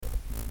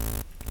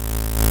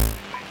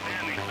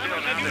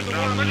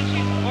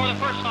emergency for the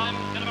first time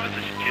in about...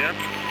 This is Jim,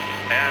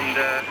 and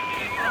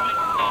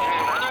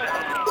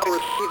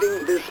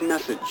receiving this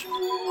message.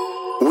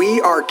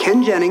 We are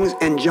Ken Jennings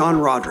and John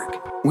Roderick.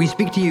 We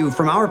speak to you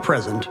from our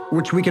present,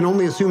 which we can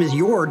only assume is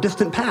your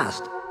distant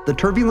past, the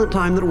turbulent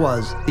time that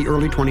was the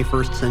early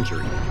 21st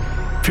century.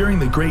 Fearing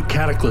the great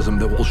cataclysm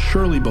that will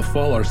surely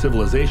befall our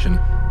civilization,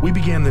 we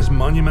began this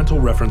monumental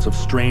reference of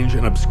strange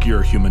and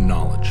obscure human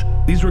knowledge.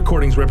 These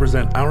recordings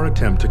represent our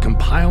attempt to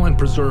compile and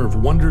preserve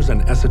wonders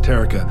and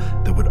esoterica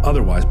that would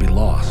otherwise be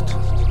lost.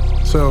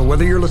 So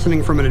whether you're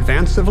listening from an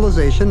advanced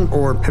civilization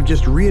or have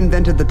just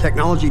reinvented the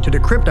technology to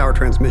decrypt our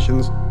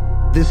transmissions,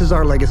 this is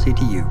our legacy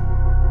to you.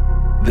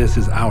 This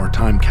is our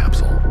time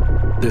capsule.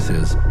 This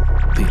is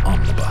the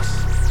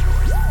Omnibus.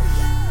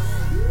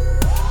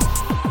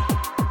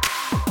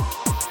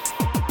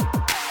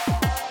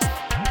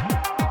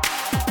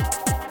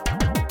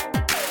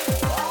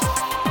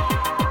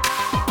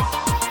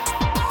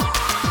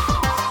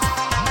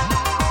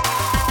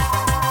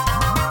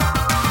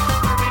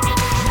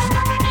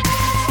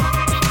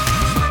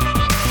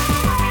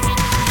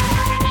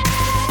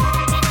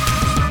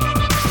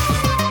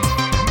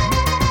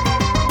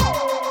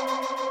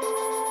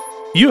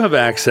 You have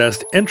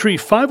accessed entry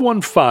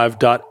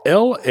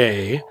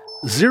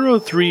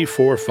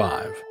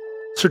 515.LA0345,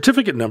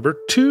 certificate number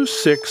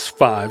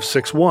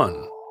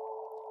 26561.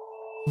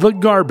 The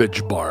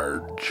Garbage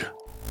Barge.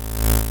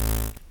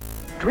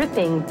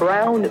 Dripping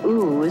brown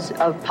ooze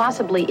of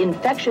possibly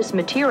infectious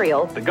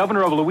material. The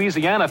governor of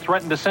Louisiana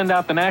threatened to send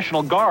out the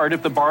National Guard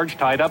if the barge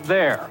tied up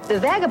there. The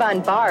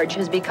vagabond barge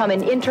has become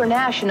an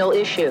international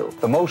issue.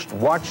 The most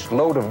watched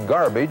load of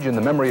garbage in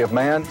the memory of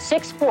man.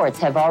 6 ports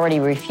have already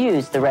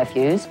refused the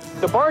refuse.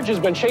 The barge has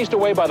been chased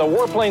away by the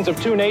warplanes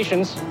of 2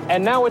 nations,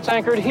 and now it's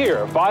anchored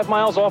here, 5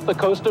 miles off the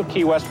coast of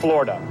Key West,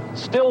 Florida.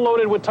 Still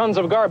loaded with tons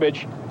of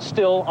garbage,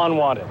 still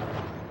unwanted.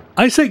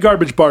 I say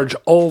garbage barge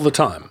all the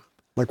time.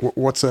 Like,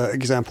 what's an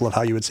example of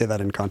how you would say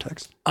that in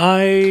context?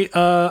 I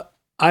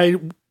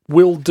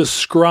will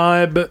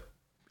describe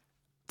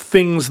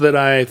things that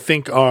I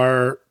think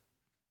are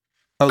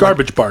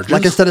garbage barges.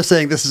 Like instead of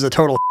saying this is a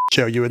total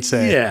show, you would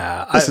say,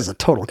 yeah, this is a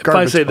total garbage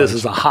barge. If I say this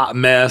is a hot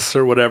mess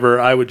or whatever,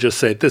 I would just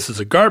say this is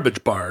a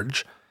garbage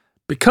barge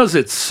because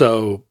it's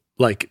so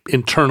like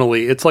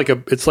internally, it's like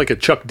a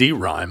Chuck D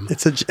rhyme.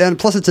 And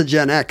plus it's a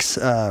Gen X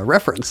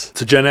reference.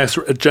 It's a Gen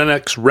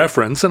X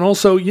reference, and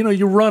also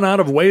you run out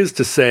of ways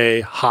to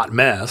say hot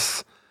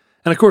mess.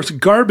 And of course,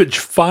 garbage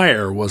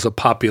fire was a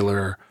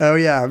popular. Oh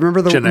yeah,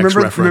 remember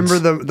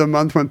the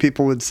month when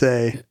people would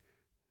say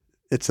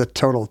it's a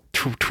total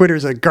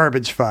Twitter's a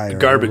garbage fire.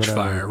 Garbage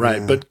fire,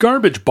 right? Yeah. But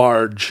garbage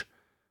barge,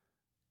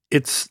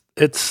 there's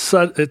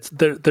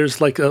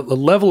like a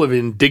level of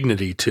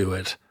indignity to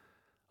it,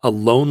 a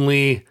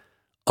lonely,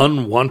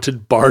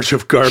 unwanted barge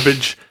of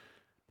garbage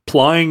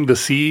plying the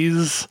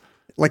seas.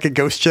 Like a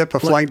ghost ship, a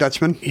Flying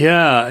Dutchman?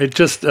 Yeah,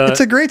 it's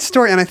a great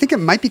story, and I think it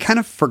might be kind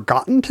of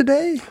forgotten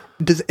today.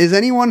 Is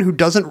anyone who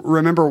doesn't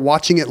remember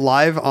watching it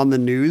live on the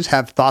news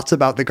have thoughts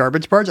about the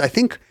garbage barge? I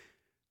think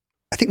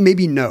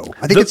maybe no.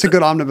 I think it's a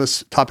good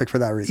omnibus topic for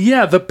that reason.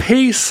 Yeah, the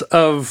pace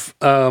of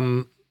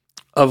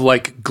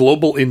like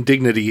global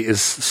indignity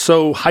is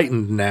so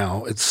heightened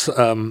now. It's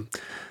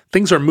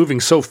things are moving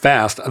so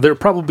fast. There are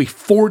probably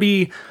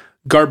 40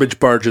 garbage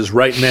barges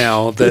right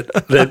now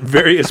that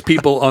various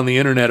people on the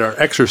internet are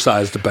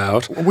exercised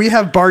about. We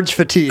have barge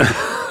fatigue.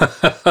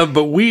 but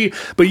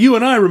you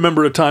and I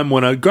remember a time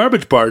when a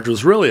garbage barge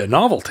was really a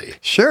novelty.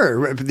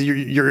 Sure.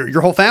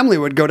 Your whole family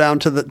would go down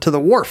to the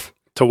wharf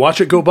to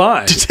watch it go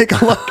by. To take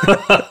a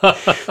look.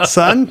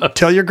 Son,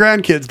 tell your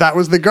grandkids that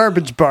was the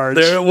garbage barge.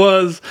 There it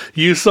was.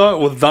 You saw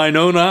it with thine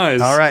own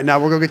eyes. All right,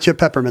 now we'll go get you a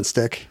peppermint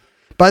stick.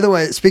 By the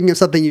way, speaking of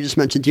something you just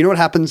mentioned, do you know what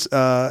happens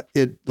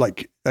in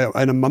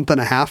a month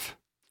and a half?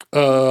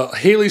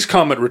 Halley's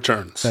Comet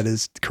returns. That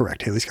is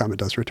correct. Halley's Comet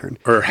does return.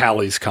 Or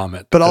Halley's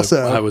Comet. But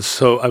also, I was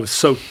so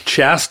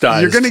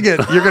chastised.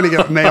 You're gonna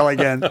get mail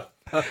again.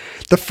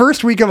 The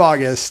first week of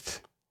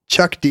August,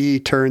 Chuck D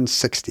turns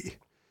 60.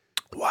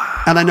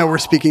 Wow. And I know we're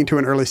speaking to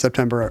an early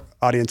September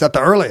audience at the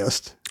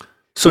earliest.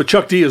 So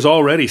Chuck D is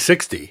already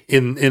 60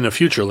 in a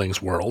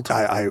Futurelings world.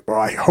 I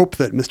hope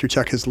that Mr.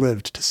 Chuck has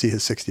lived to see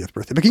his 60th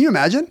birthday. But can you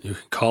imagine? You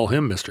can call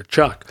him Mr.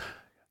 Chuck.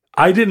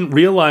 I didn't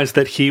realize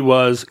that he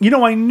was,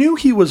 I knew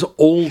he was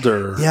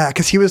older. Yeah,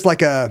 because he was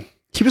like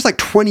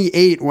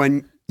 28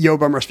 when Yo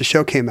Bum Rush the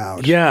Show came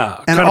out.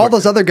 Yeah. And all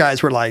those other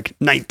guys were like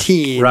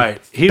 19.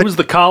 Right. He was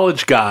the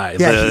college guy.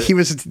 Yeah, he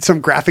was some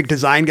graphic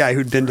design guy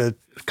who'd been to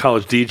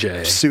college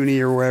DJ.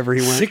 SUNY or wherever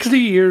he went. 60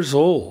 years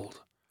old.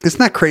 Isn't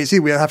that crazy?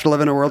 We have to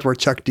live in a world where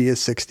Chuck D is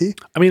 60.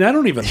 I mean, I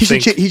don't even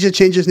think... he should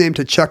change his name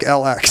to Chuck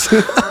LX.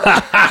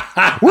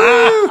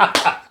 Woo!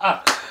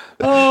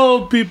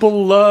 Oh,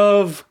 people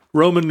love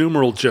Roman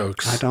numeral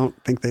jokes. I don't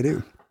think they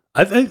do.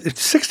 I think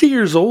 60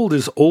 years old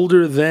is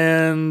older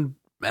than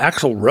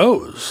Axl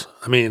Rose.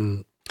 I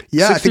mean...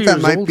 Yeah, I think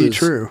that might be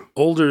true.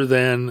 Older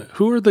than...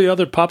 Who are the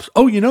other pops?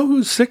 Oh, you know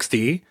who's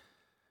 60?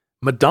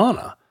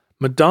 Madonna.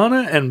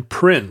 Madonna and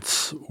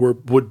Prince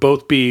would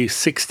both be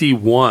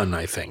 61,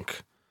 I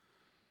think.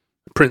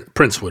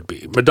 Prince would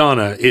be.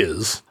 Madonna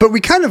is. But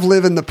we kind of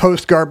live in the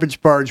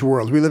post-garbage barge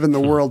world. We live in the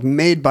world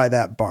made by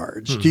that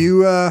barge. Do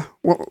you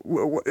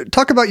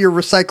talk about your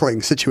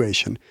recycling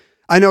situation?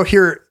 I know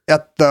here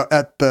at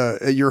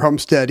your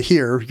homestead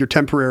here, your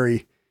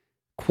temporary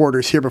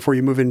quarters here before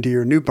you move into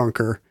your new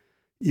bunker,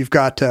 you've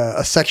got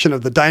a section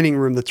of the dining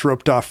room that's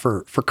roped off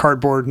for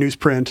cardboard,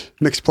 newsprint,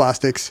 mixed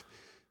plastics,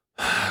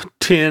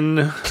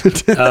 tin,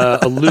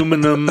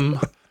 aluminum.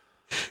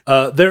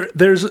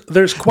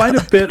 There's quite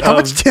a bit How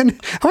of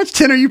much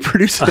tin are you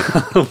producing?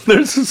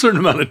 there's a certain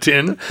amount of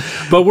tin,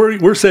 but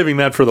we're saving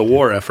that for the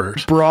war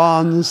effort.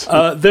 Bronze.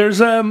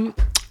 There's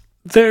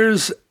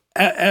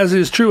as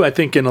is true, I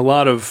think, in a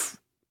lot of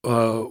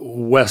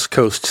West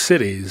Coast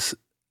cities,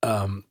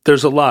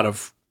 there's a lot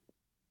of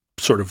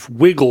sort of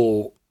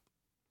wiggle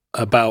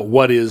about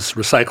what is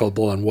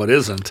recyclable and what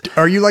isn't.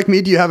 Are you like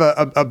me? Do you have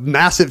a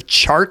massive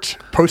chart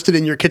posted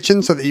in your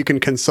kitchen so that you can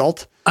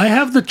consult? I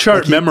have the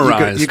chart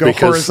memorized. You go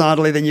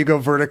horizontally, then you go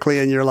vertically,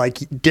 and you're like,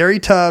 dairy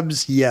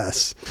tubs,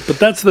 yes. But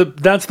that's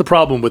the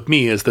problem with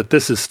me, is that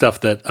this is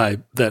stuff that I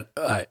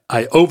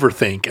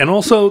overthink, and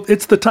also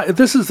it's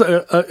this is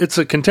it's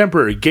a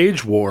contemporary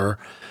gauge war.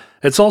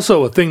 It's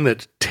also a thing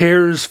that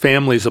tears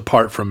families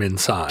apart from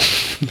inside.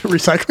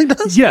 Recycling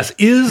does? Yes.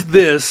 Is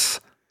this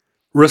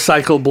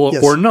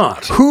recyclable or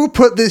not? Who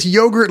put this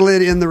yogurt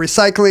lid in the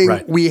recycling?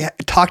 Right. We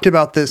talked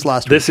about this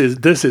last week.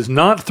 This is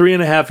not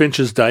 3.5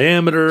 inches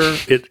diameter.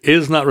 It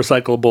is not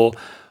recyclable.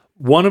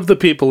 One of the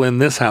people in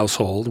this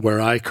household where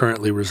I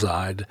currently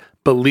reside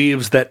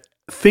believes that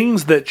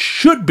things that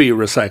should be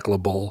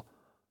recyclable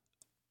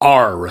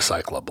are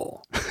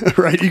recyclable.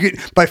 Right.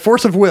 By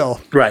force of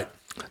will. Right.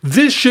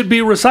 This should be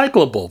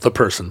recyclable, the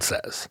person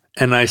says.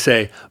 And I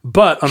say,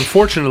 but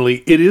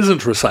unfortunately, it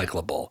isn't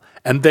recyclable.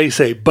 And they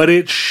say, but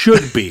it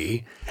should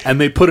be. And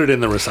they put it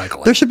in the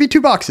recycling. There should be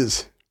 2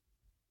 boxes.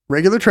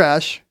 Regular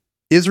trash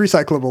is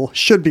recyclable,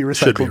 should be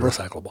recyclable. Should be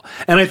recyclable.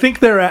 And I think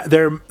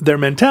their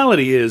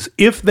mentality is,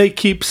 if they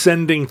keep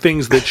sending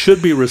things that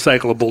should be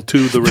recyclable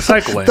to the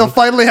recycling, they'll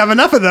finally have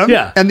enough of them,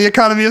 and the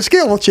economy of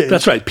scale will change.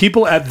 That's right.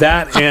 People at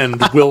that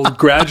end will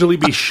gradually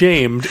be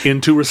shamed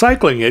into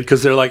recycling it,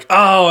 because they're like,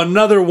 oh,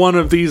 another one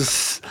of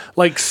these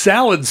like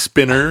salad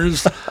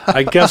spinners.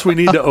 I guess we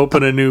need to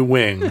open a new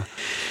wing.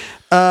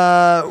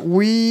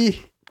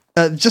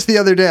 Just the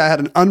other day, I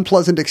had an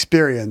unpleasant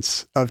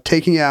experience of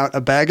taking out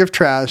a bag of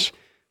trash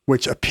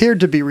which appeared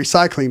to be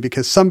recycling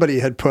because somebody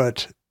had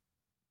put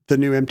the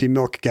new empty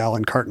milk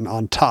gallon carton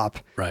on top.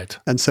 Right.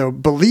 And so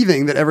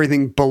believing that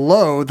everything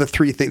below the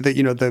 3 things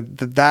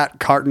that, that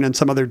carton and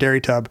some other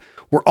dairy tub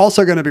were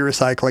also going to be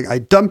recycling, I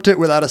dumped it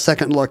without a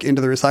second look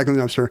into the recycling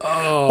dumpster,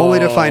 only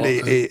to find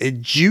a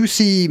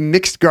juicy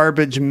mixed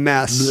garbage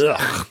mess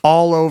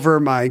all over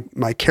my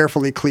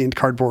carefully cleaned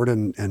cardboard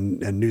and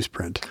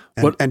newsprint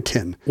and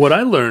tin. What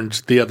I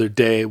learned the other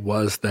day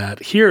was that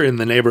here in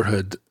the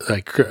neighborhood,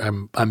 like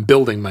I'm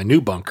building my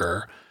new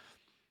bunker,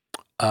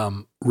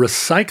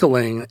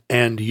 recycling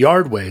and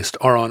yard waste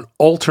are on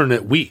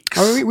alternate weeks.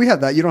 Oh, we have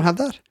that. You don't have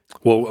that?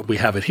 Well, we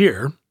have it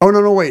here. Oh,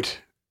 no,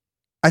 wait.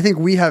 I think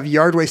we have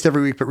yard waste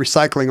every week, but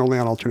recycling only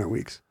on alternate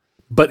weeks.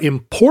 But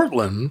in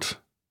Portland,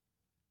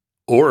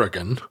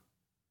 Oregon,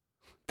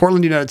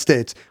 United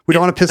States. We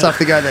don't want to piss off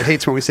the guy that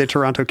hates when we say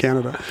Toronto,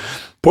 Canada.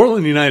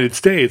 Portland, United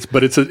States,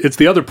 but it's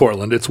the other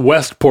Portland. It's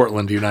West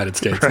Portland, United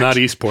States, not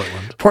East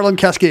Portland. Portland,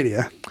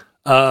 Cascadia.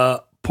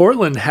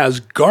 Portland has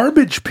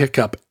garbage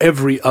pickup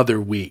every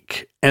other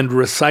week and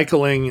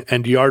recycling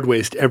and yard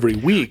waste every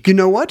week. You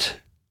know what?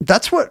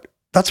 That's what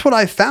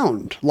I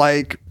found.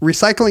 Like,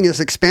 recycling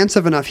is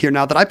expansive enough here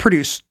now that I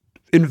produce,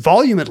 in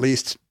volume at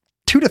least,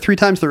 2 to 3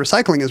 times the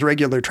recycling as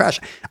regular trash.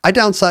 I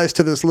downsized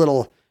to this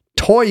little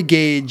toy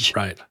gauge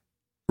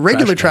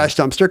regular trash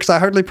dumpster because I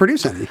hardly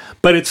produce any.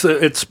 But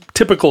it's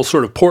typical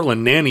sort of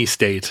Portland nanny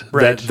state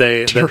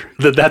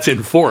that's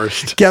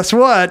enforced. Guess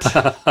what?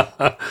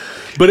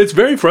 But it's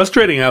very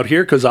frustrating out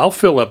here because I'll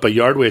fill up a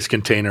yard waste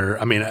container.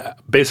 I mean,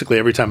 basically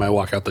every time I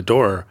walk out the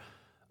door,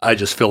 I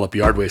just fill up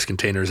yard waste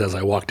containers as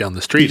I walk down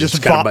the street. You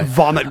just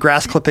vomit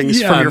grass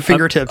clippings from your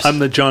fingertips. I'm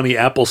the Johnny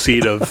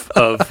Appleseed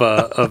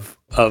of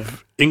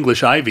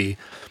English ivy.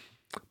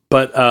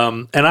 But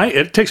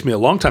it takes me a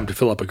long time to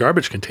fill up a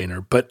garbage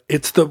container. But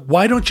it's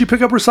why don't you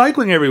pick up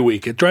recycling every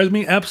week? It drives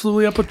me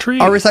absolutely up a tree.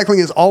 Our recycling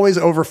is always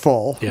over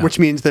full, which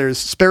means there's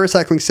spare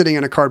recycling sitting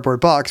in a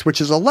cardboard box,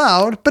 which is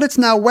allowed, but it's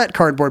now wet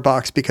cardboard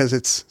box because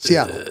it's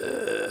Seattle.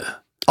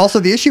 Also,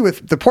 the issue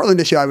with the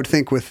Portland issue, I would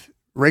think, with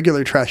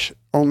regular trash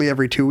only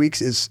every 2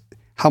 weeks is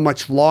how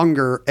much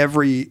longer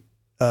every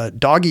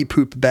doggy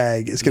poop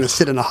bag is going to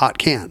sit in a hot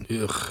can.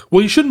 Ugh.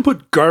 Well, you shouldn't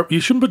put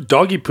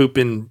doggy poop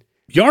in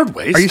yard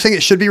waste. Are you saying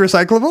it should be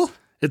recyclable?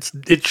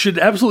 It should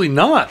absolutely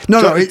not.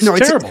 No, it's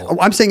terrible.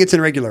 I'm saying it's in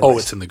regular waste. Oh,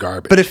 it's in the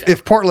garbage. But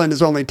if Portland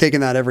is only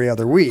taking that every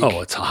other week.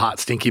 Oh, it's a hot,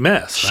 stinky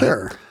mess.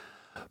 Sure.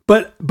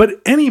 Right?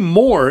 But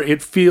anymore,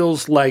 it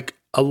feels like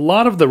a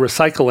lot of the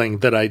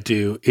recycling that I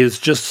do is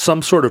just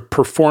some sort of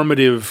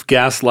performative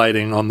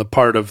gaslighting on the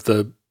part of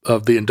the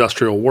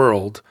industrial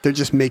world. They're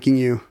just making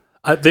you.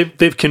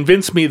 They've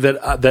convinced me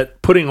that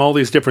that putting all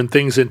these different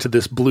things into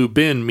this blue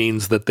bin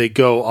means that they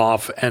go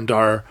off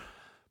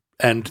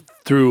and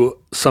through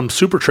some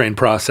supertrain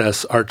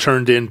process are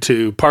turned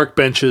into park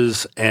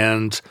benches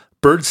and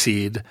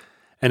birdseed.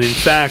 And in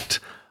fact,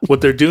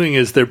 what they're doing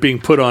is they're being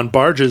put on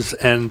barges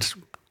and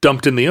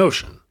dumped in the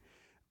ocean.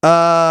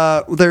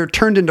 They're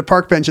turned into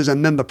park benches,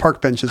 and then the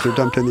park benches are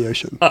dumped in the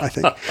ocean, I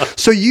think.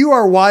 So you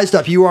are wised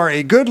up. You are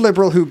a good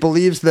liberal who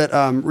believes that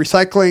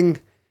recycling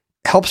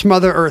helps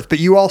Mother Earth, but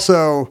you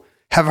also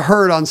have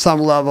heard on some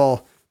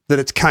level that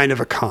it's kind of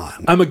a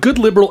con. I'm a good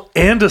liberal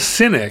and a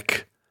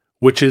cynic,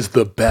 which is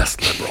the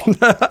best liberal.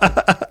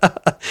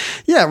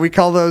 Yeah, we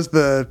call those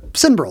the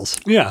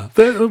Sinbrels. Yeah,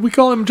 we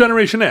call them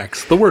Generation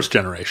X, the worst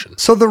generation.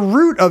 So the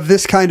root of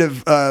this kind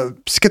of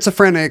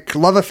schizophrenic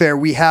love affair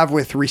we have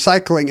with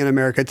recycling in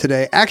America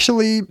today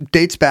actually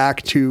dates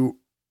back to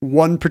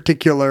one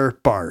particular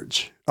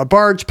barge. A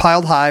barge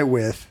piled high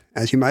with,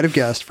 as you might have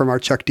guessed from our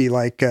Chuck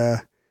D-like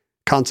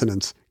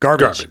consonants,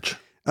 garbage.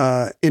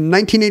 In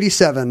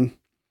 1987...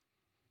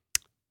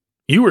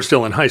 You were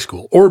still in high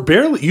school, or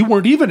barely. You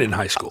weren't even in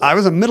high school. I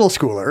was a middle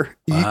schooler.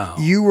 Wow.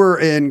 You were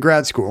in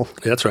grad school.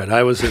 That's right.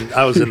 I was in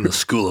the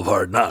School of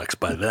Hard Knocks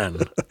by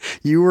then.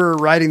 You were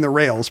riding the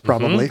rails,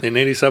 probably. Mm-hmm. In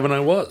 '87,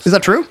 I was. Is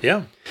that true?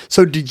 Yeah.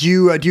 So did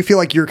you? Do you feel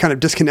like you're kind of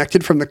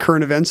disconnected from the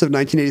current events of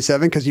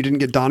 1987 because you didn't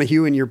get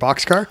Donahue in your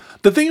boxcar?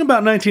 The thing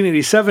about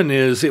 1987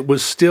 is it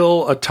was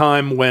still a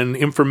time when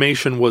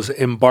information was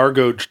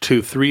embargoed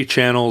to 3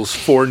 channels,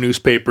 4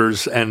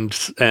 newspapers, and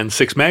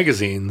 6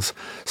 magazines.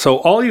 So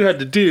all you had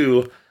to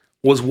do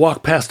was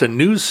walk past a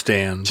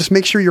newsstand. Just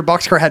make sure your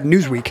boxcar had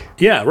Newsweek.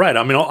 Yeah, right.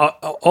 I mean,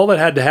 all that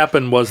had to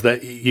happen was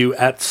that you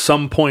at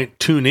some point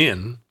tune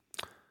in,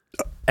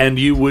 and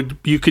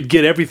you could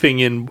get everything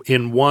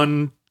in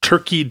one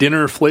turkey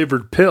dinner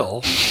flavored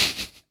pill.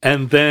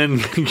 And then,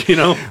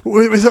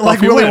 was it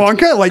like Willy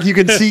Wonka? Like you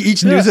could see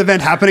each news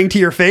event happening to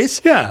your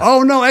face? Yeah.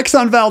 Oh no,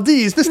 Exxon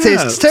Valdez, this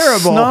tastes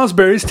terrible.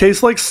 Snozberries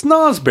taste like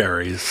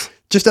snozberries.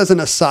 Just as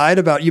an aside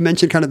about, you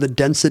mentioned kind of the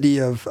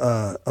density of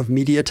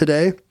media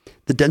today,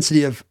 the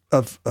density of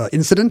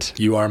incident.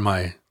 You are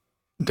my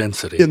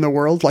density in the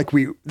world. Like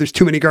there's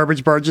too many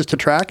garbage barges to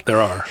track.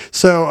 There are.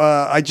 So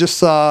I just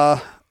saw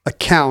a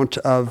count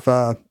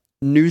of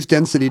news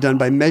density done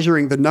by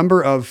measuring the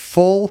number of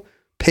full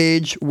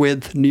page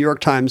width New York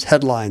Times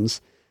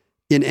headlines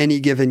in any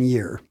given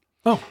year.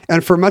 Oh.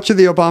 And for much of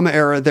the Obama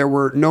era, there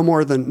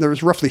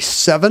was roughly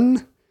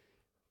 7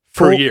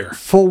 per year.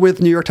 Full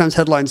width New York Times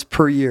headlines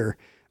per year.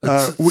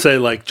 Say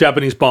like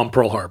Japanese bomb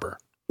Pearl Harbor.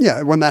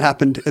 Yeah, when that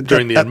happened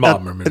during the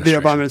Obama administration.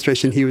 The Obama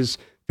administration, he was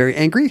very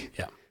angry.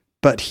 Yeah.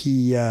 But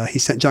he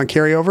sent John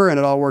Kerry over and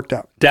it all worked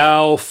out.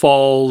 Dow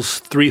falls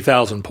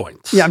 3,000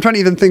 points. Yeah, I'm trying to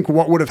even think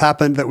what would have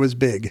happened that was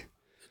big.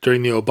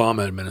 During the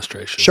Obama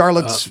administration. Not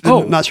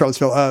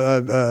Charlottesville,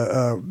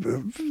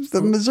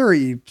 the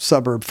Missouri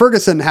suburb.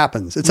 Ferguson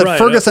happens. It said right,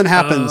 Ferguson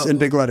happens in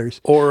big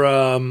letters. Or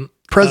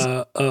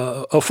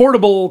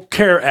Affordable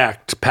Care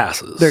Act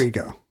passes. There you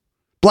go.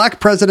 Black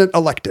president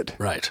elected.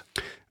 Right.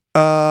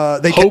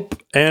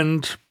 Hope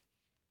and...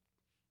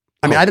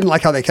 I mean, I didn't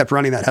like how they kept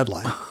running that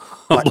headline.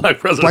 Black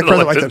president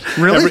elected.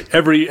 Really?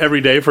 Every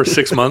day for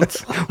 6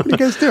 months. What are you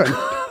guys doing?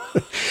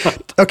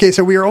 Okay,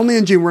 so we are only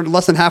in June. We're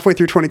less than halfway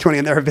through 2020,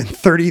 and there have been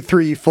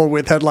 33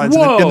 full-width headlines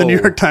in the New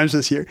York Times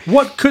this year.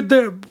 What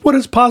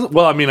is possible?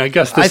 Well, I mean, I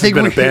guess this has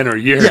been a banner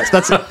year. Yes,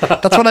 that's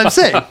what I'm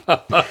saying.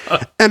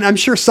 And I'm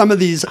sure some of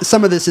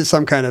this is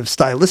some kind of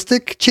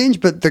stylistic change,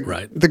 but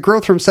the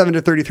growth from 7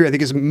 to 33, I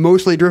think, is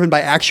mostly driven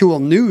by actual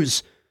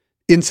news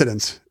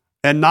incidents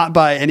and not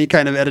by any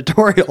kind of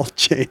editorial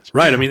change.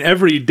 Right. I mean,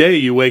 every day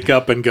you wake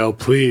up and go,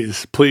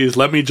 please,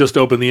 let me just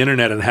open the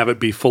internet and have it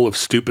be full of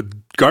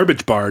stupid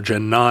garbage barge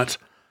and not...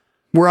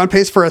 We're on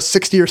pace for a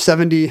 60 or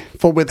 70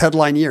 full-width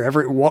headline year,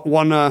 every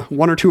one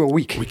or two a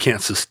week. We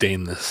can't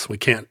sustain this. We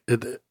can't...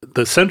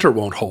 The center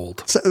won't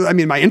hold. So, I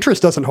mean, my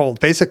interest doesn't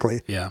hold,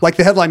 basically. Yeah. Like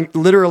the headline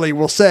literally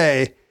will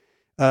say,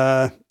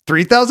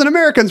 3,000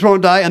 Americans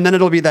won't die, and then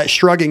it'll be that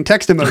shrugging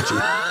text emoji.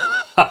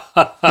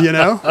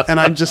 And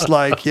I'm just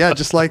like, yeah,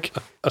 just like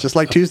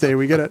Tuesday,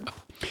 we get it.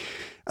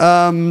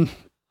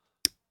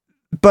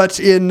 But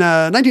in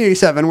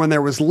 1987, when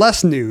there was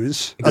less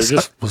news,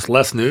 was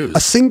less news. A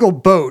single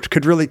boat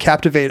could really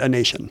captivate a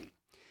nation.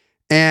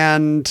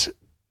 And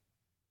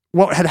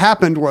what had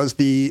happened was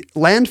the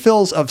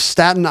landfills of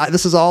Staten Island.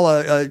 This is all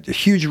a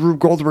huge Rube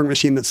Goldberg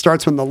machine that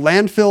starts when the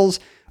landfills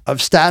of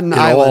Staten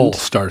Island. It all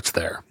starts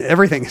there.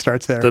 Everything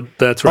starts there.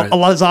 That's right. A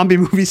lot of zombie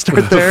movies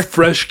start there.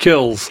 Fresh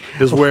Kills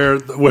is where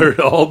it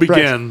all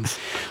begins.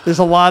 Right. There's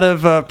a lot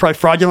of probably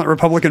fraudulent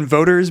Republican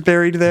voters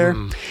buried there.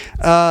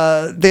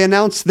 They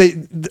announced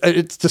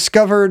it's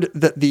discovered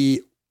that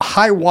the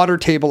high water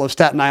table of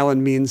Staten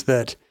Island means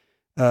that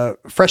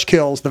Fresh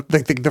Kills,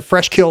 the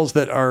Fresh Kills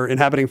that are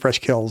inhabiting Fresh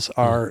Kills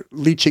are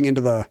leaching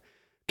into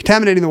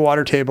contaminating the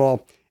water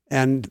table.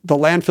 And the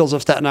landfills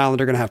of Staten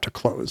Island are going to have to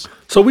close.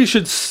 So we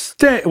should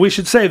say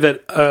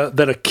that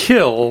a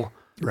kill,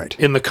 right,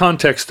 in the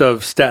context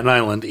of Staten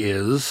Island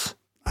is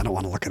I don't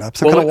want to look it up.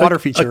 Some kind of water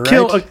feature, a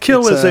kill, right? A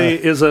kill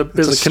is a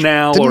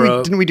canal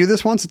didn't we do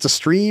this once? It's a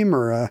stream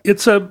or a...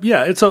 It's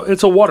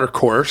a water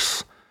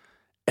course.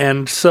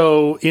 And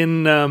so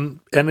and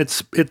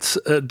it's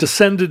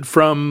descended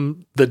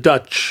from the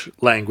Dutch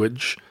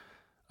language.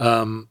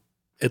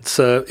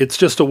 It's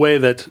just a way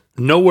that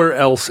nowhere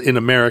else in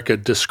America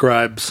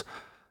describes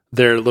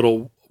their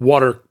little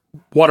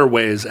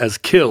waterways as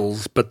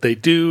kills, but they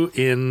do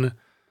in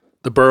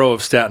the borough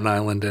of Staten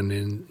Island and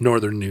in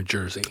northern New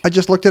Jersey. I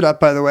just looked it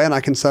up, by the way, and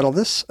I can settle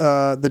this.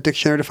 The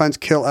dictionary defines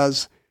kill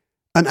as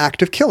an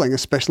act of killing,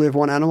 especially of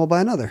one animal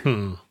by another.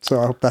 So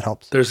I hope that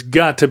helps. There's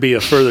got to be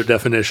a further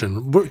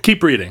definition.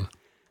 Keep reading.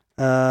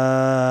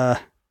 To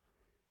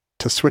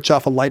switch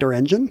off a light or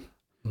engine?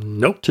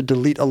 Nope. To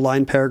delete a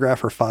line,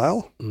 paragraph, or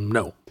file?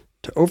 No.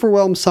 To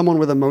overwhelm someone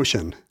with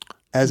emotion,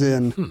 as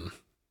in,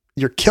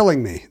 you're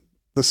killing me.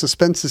 The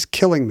suspense is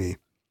killing me.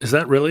 Is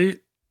that really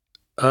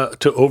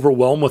to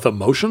overwhelm with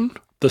emotion?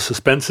 The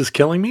suspense is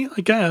killing me,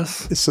 I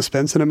guess. Is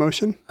suspense an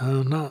emotion?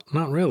 Not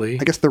really.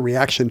 I guess the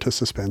reaction to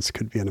suspense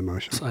could be an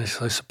emotion. I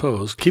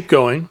suppose. Keep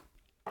going.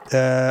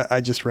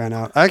 I just ran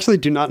out. I actually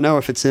do not know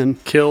if it's in...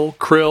 Kill,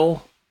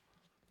 krill.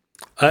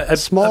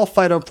 Small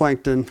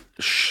phytoplankton.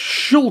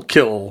 Shul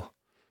kill.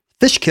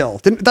 Fish kill.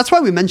 That's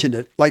why we mentioned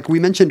it. Like, we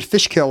mentioned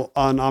fish kill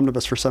on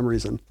Omnibus for some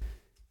reason.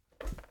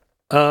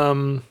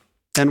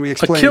 And we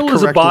explained a kill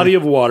correctly. is a body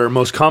of water,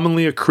 most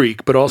commonly a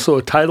creek, but also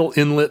a tidal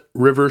inlet,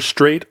 river,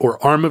 strait,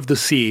 or arm of the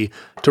sea,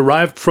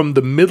 derived from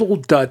the Middle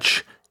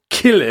Dutch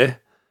kille,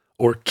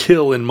 or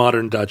kill in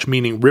modern Dutch,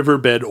 meaning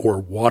riverbed or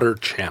water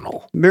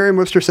channel.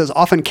 Merriam-Webster says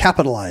often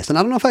capitalized, and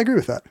I don't know if I agree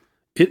with that.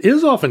 It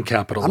is often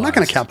capitalized. I'm not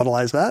going to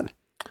capitalize that.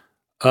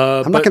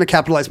 I'm not going to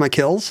capitalize my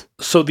kills.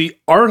 So the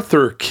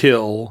Arthur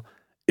kill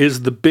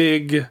is the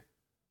big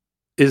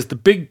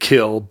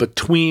kill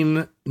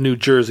between New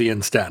Jersey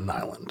and Staten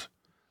Island.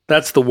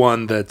 That's the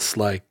one that's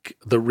like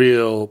the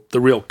real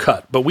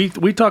cut. But we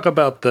talk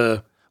about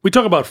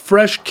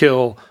fresh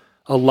kill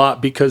a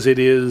lot because it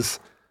is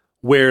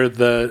where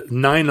the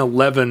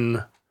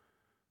 9/11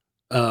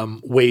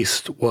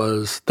 waste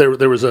was.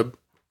 There was a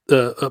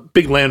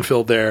big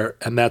landfill there,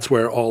 and that's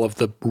where all of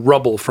the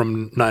rubble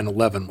from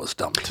 9/11 was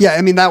dumped. Yeah,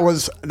 I mean that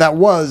was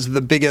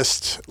the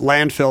biggest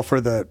landfill for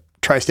the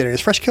tri-state area.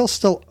 Is Fresh Kill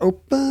still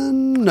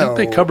open? No, I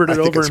think they covered it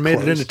over and made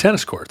closed. it into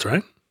tennis courts,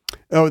 right?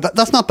 Oh,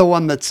 that's not the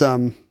one that's.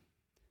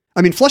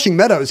 I mean, Flushing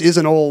Meadows is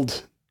an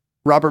old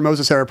Robert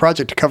Moses era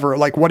project to cover.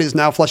 Like what is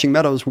now Flushing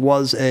Meadows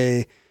was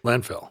a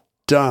landfill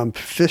dump.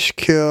 Fish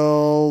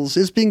Kills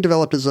is being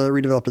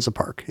redeveloped as a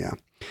park. Yeah,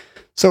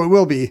 so it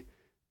will be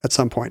at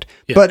some point.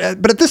 Yeah. But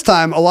at this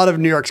time, a ton of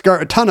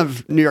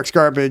New York's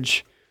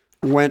garbage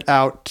went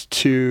out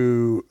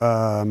to.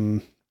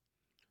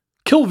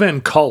 Kill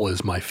Van Kull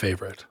is my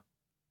favorite.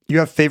 You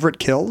have favorite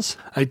kills?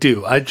 I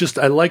do. I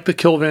like the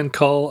Kill Van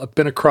Kull. I've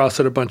been across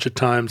it a bunch of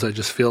times. I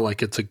just feel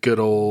like it's a good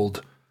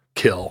old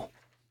kill.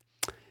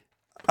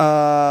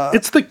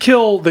 It's the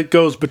kill that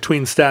goes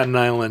between Staten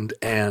Island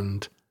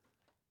and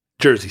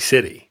Jersey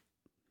City.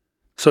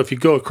 So if you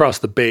go across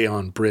the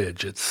Bayonne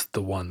Bridge, it's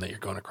the one that you're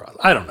going across.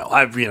 I don't know.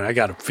 I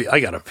got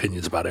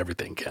opinions about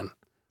everything, Ken.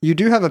 You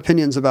do have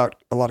opinions about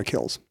a lot of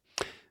kills.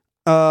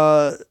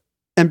 And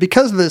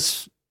because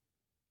this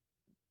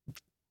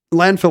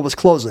landfill was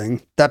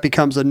closing, that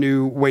becomes a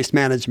new waste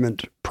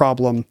management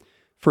problem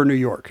for New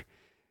York.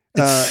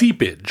 It's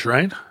seepage,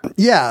 right?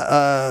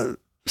 Yeah.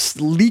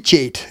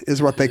 Leachate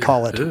is what they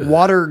call it. Ugh.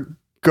 Water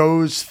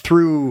goes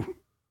through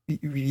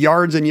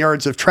yards and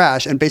yards of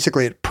trash, and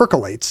basically it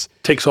percolates.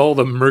 Takes all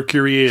the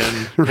mercury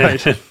and,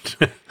 right. and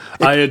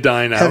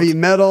iodine out. Heavy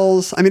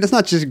metals. I mean, it's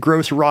not just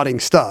gross rotting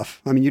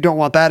stuff. I mean, you don't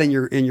want that in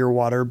your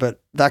water,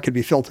 but that could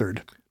be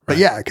filtered. But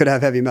yeah, it could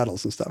have heavy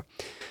metals and stuff.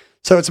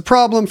 So it's a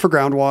problem for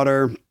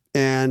groundwater,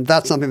 and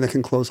that's something that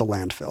can close a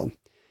landfill.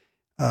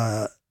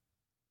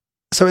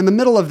 So in the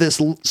middle of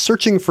this,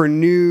 searching for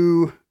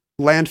new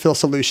landfill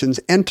solutions,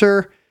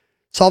 enter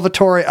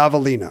Salvatore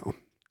Avellino.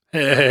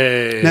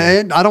 Hey.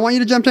 Now, I don't want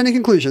you to jump to any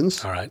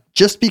conclusions. All right.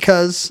 Just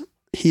because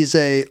he's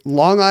a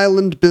Long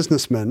Island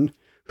businessman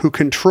who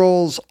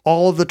controls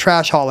all of the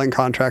trash hauling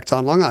contracts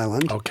on Long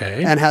Island.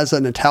 Okay. And has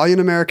an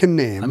Italian-American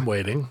name. I'm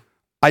waiting.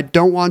 I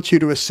don't want you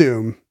to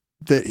assume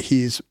that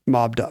he's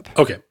mobbed up.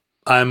 Okay.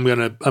 I'm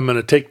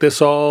gonna take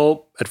this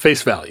all at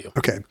face value.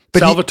 Okay.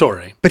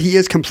 Salvatore. But he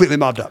is completely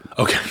mobbed up.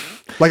 Okay.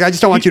 Like, I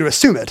just don't want you to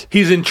assume it.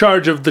 He's in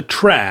charge of the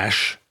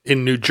trash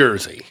in New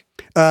Jersey.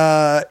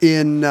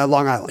 In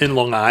Long Island. In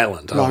Long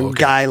Island. Long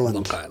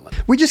Island. Long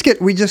Island. We just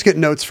get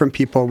notes from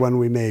people when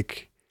we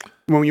make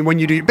when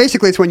you do,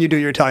 basically it's when you do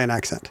your Italian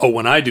accent. Oh,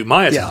 when I do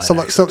my Italian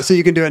accent. So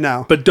you can do it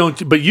now. But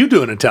you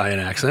do an Italian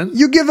accent.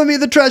 You giving me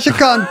the trash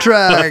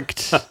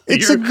contract.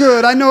 It's a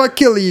good. I know I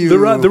kill you.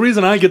 The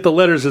reason I get the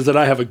letters is that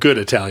I have a good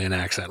Italian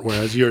accent,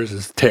 whereas yours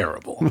is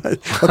terrible.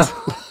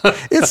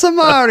 It's a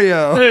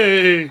Mario.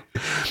 Hey.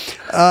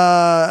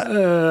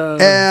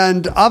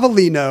 And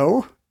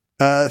Avellino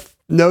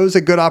knows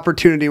a good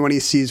opportunity when he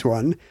sees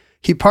one.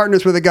 He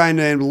partners with a guy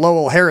named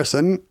Lowell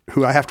Harrison,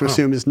 who I have to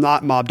assume is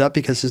not mobbed up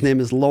because his name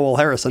is Lowell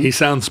Harrison. He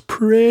sounds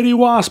pretty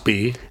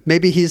waspy.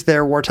 Maybe he's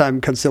their wartime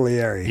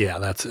conciliary. Yeah,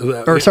 that's...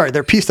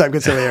 their peacetime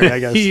conciliary, I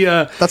guess.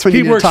 That's when he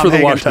you works for the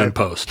Hagen Washington type.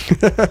 Post.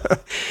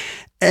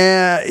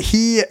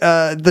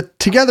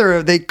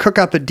 Together they cook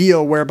up a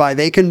deal whereby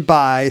they can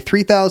buy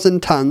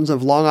 3,000 tons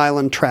of Long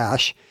Island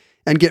trash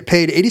and get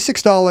paid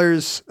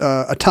 $86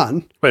 a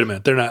ton. Wait a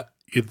minute.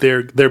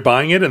 They're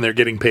buying it and they're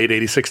getting paid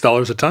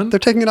 $86 a ton? They're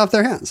taking it off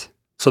their hands.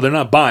 So they're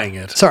not buying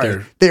it.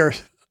 Sorry. They're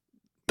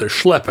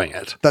schlepping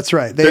it. That's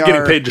right. They're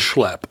getting paid to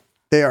schlep.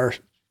 They are,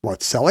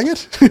 selling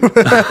it?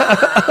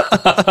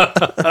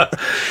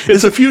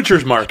 It's a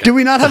futures market. Do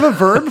we not have a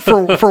verb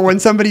for when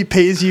somebody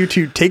pays you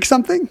to take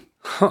something?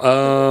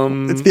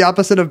 It's the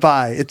opposite of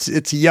buy. It's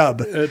yub.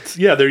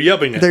 They're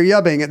yubbing it. They're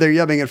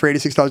yubbing it for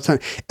 $86 a ton.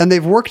 And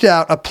they've worked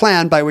out a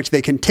plan by which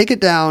they can take it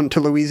down to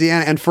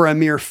Louisiana, and for a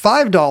mere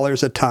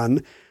 $5 a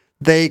ton,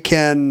 they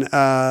can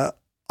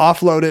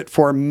offload it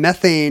for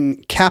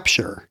methane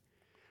capture.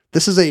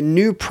 This is a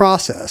new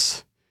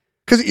process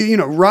because,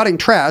 rotting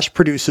trash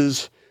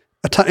produces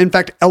a ton. In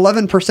fact,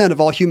 11% of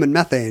all human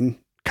methane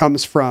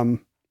comes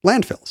from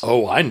landfills.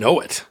 Oh, I know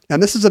it.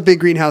 And this is a big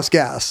greenhouse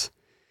gas.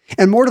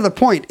 And more to the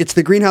point, it's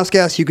the greenhouse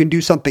gas you can do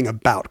something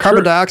about.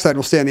 Carbon dioxide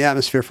will stay in the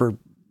atmosphere for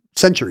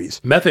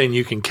centuries. Methane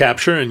you can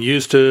capture and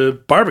use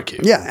to barbecue.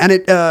 Yeah, and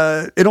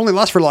it only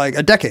lasts for like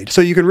a decade. So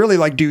you can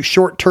really do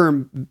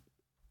short-term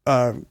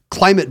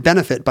climate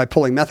benefit by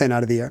pulling methane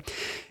out of the air.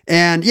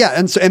 And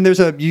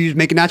you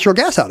make natural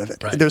gas out of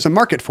it. Right. There's a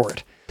market for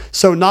it.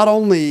 So not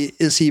only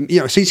is he,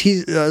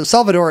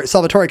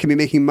 Salvatore can be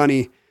making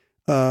money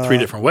three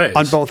different ways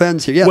on both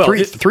ends here. Yeah, well,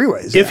 three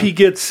ways. If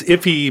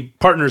he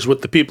partners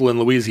with the people in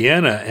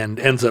Louisiana and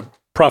ends up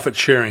profit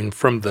sharing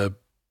from the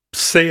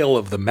sale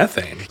of the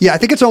methane. Yeah, I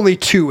think it's only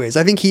two ways.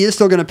 I think he is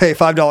still going to pay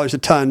 $5 a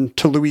ton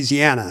to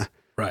Louisiana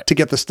to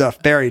get the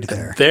stuff buried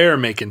there. And they're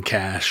making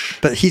cash.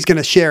 But he's going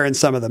to share in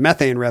some of the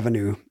methane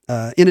revenue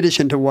in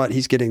addition to what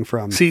he's getting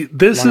from See,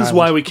 this Long is Island.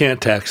 why we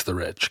can't tax the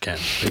rich, Ken.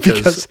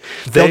 Because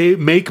they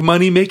make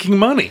money making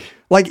money.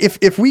 Like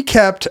if we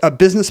kept a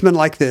businessman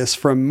like this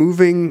from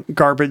moving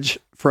garbage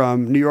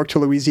from New York to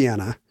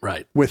Louisiana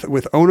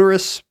with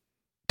onerous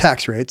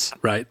tax rates,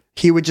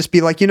 he would just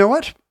be like, you know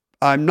what?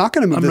 I'm not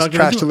going to move this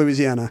trash to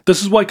Louisiana.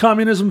 This is why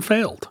communism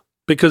failed.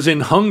 Because in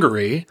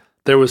Hungary,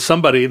 there was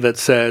somebody that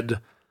said,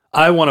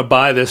 I want to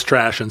buy this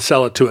trash and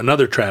sell it to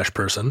another trash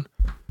person.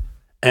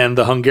 And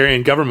the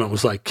Hungarian government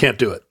was like, can't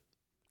do it.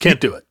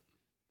 Can't do it.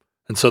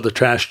 And so the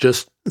trash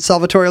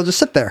Salvatore will just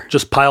sit there.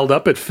 Just piled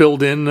up. It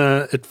filled in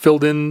the you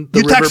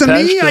river. Taxing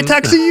me, I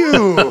tax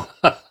you.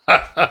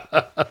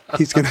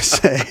 He's going to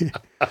say,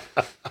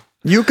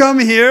 you come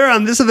here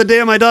on this is the day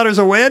of my daughter's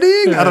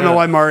wedding? I don't know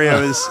why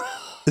Mario is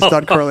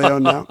Don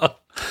Corleone now.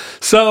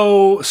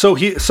 So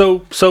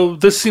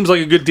this seems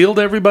like a good deal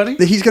to everybody?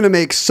 He's going to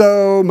make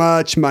so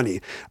much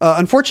money.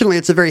 Unfortunately,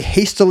 it's a very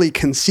hastily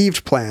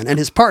conceived plan. And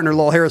his partner,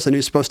 Lowell Harrison,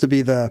 who's supposed to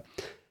be the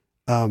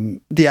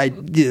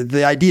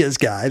ideas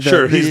guy.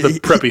 He's the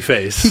preppy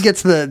face. He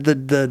gets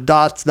the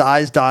dots, the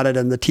I's dotted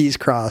and the T's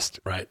crossed.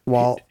 Right.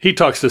 While he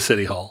talks to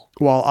City Hall.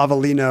 While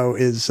Avellino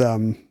is,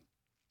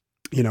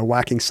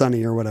 whacking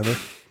Sonny or whatever.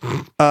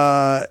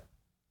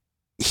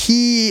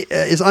 He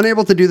is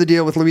unable to do the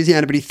deal with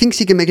Louisiana, but he thinks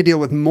he can make a deal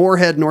with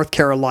Moorhead, North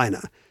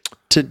Carolina,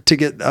 to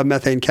get a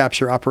methane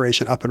capture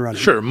operation up and running.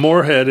 Sure,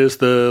 Moorhead is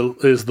the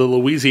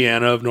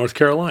Louisiana of North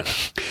Carolina.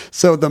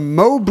 So the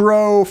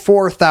Mobro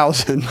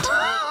 4000,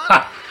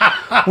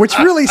 which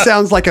really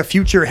sounds like a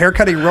future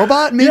haircutting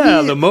robot. Maybe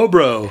the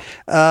Mobro.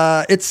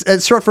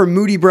 It's short for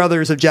Moody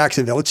Brothers of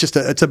Jacksonville.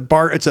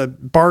 It's a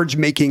barge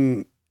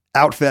making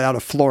outfit out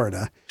of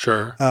Florida.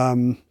 Sure.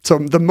 So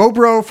the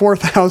Mobro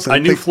 4000. I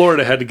knew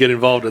Florida had to get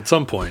involved at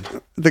some point.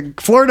 The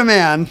Florida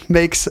man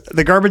makes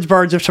the garbage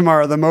barge of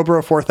tomorrow, the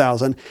Mobro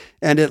 4000,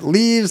 and it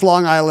leaves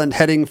Long Island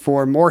heading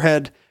for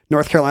Moorhead,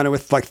 North Carolina,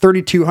 with like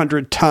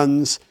 3,200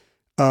 tons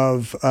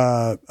of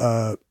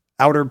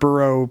outer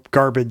borough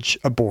garbage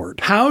aboard.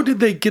 How did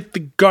they get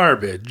the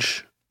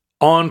garbage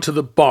onto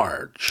the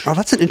barge? Oh,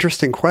 that's an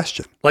interesting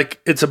question.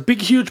 Like, it's a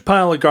big, huge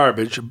pile of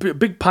garbage, a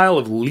big pile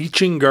of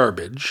leaching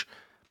garbage.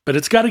 But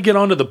it's got to get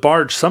onto the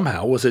barge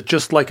somehow. Was it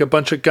just like a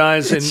bunch of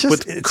guys with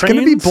cranes? It's going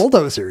to be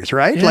bulldozers,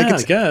 right? Yeah,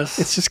 I guess.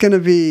 It's just going to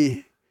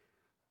be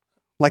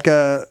like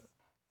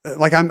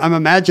I'm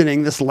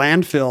imagining this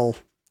landfill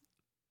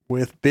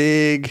with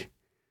big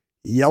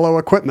yellow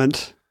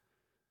equipment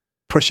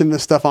pushing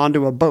this stuff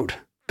onto a boat.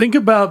 Think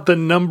about the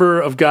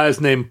number of guys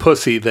named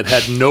Pussy that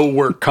had no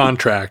work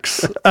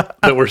contracts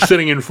that were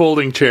sitting in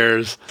folding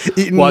chairs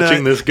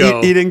watching this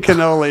go. Eating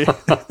cannoli.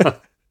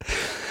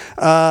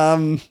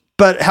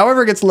 But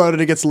however it gets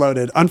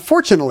loaded.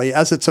 Unfortunately,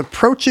 as it's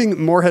approaching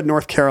Moorhead,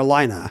 North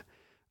Carolina,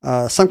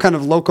 some kind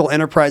of local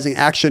enterprising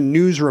action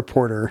news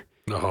reporter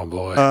Oh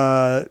boy.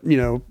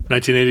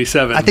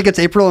 1987. I think it's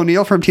April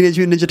O'Neil from Teenage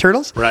Mutant Ninja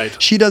Turtles. Right.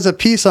 She does a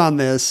piece on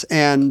this,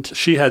 and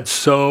She had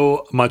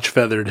so much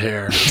feathered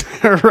hair.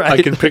 right.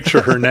 I can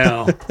picture her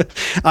now.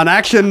 on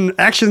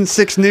Action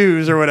 6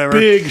 News or whatever.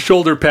 Big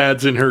shoulder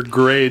pads in her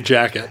gray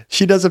jacket.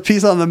 She does a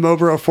piece on the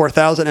Mobro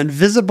 4000, and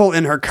visible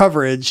in her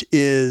coverage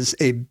is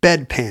a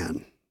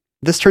bedpan.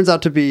 This turns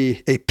out to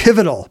be a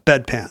pivotal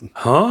bedpan.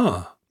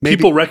 Huh. Maybe-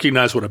 People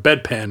recognize what a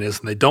bedpan is,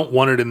 and they don't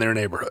want it in their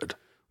neighborhood.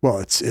 Well,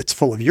 it's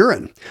full of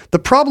urine. The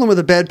problem with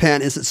a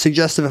bedpan is it's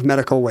suggestive of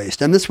medical waste,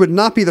 and this would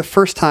not be the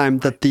first time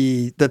that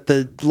the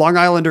Long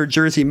Islander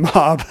Jersey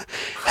mob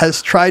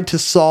has tried to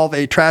solve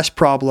a trash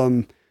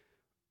problem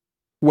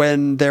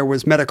when there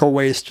was medical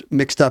waste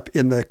mixed up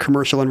in the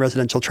commercial and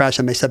residential trash,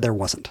 and they said there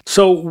wasn't.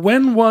 So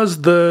when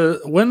was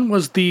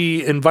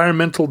the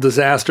environmental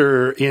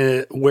disaster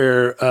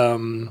where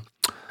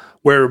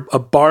a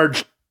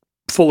barge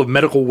full of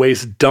medical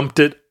waste dumped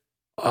it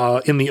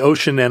in the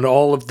ocean and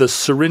all of the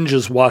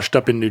syringes washed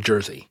up in New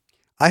Jersey?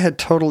 I had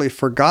totally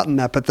forgotten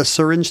that, but the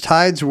syringe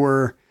tides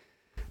were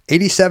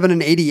 87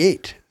 and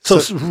 88. So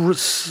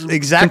exactly the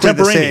same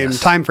contemporaneous.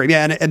 time frame.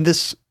 Yeah, and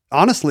this,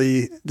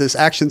 honestly, this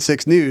Action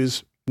 6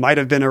 News might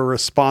have been a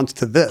response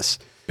to this.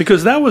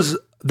 Because that was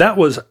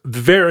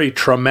very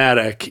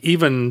traumatic,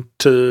 even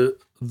to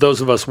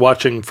those of us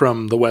watching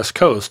from the West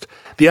Coast.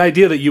 The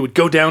idea that you would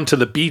go down to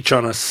the beach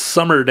on a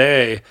summer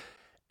day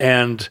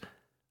and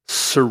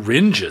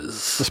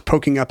syringes Just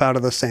poking up out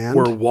of the sand.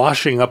 were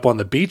washing up on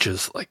the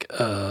beaches.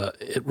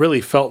 It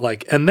really felt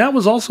like, and that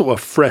was also a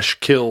Fresh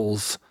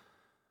Kills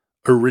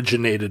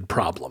originated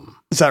problem.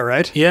 Is that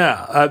right?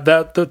 Yeah,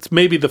 that's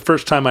maybe the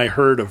first time I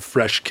heard of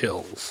Fresh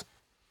Kills.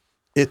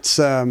 It's,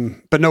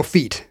 but no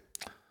feet.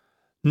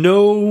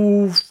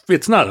 No,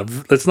 it's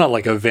not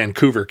like a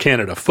Vancouver,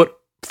 Canada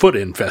foot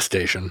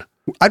infestation.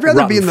 I'd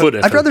rather be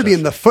Rotten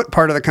in the foot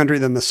part of the country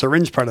than the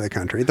syringe part of the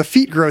country. The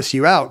feet gross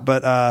you out,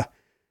 but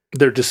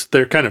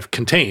they're kind of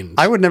contained.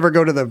 I would never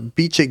go to the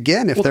beach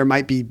again if there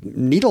might be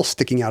needles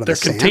sticking out of the They're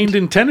sand. contained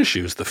in tennis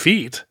shoes, the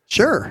feet.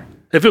 Sure.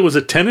 If it was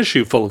a tennis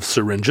shoe full of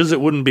syringes,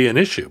 it wouldn't be an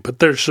issue, but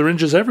there's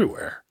syringes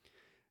everywhere.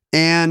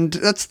 And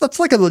that's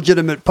like a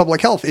legitimate public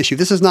health issue.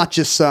 This is not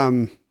just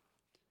some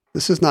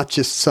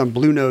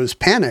blue nose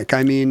panic.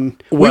 I mean,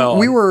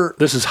 we were.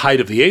 This is height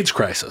of the AIDS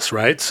crisis,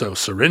 right? So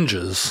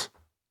syringes.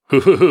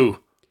 Hoo.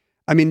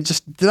 I mean,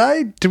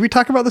 did we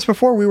talk about this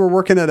before? We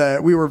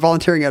were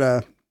volunteering at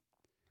a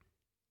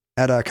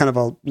kind of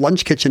a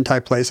lunch kitchen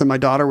type place, and my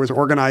daughter was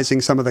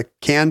organizing some of the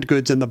canned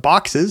goods in the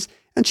boxes,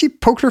 and she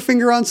poked her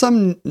finger on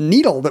some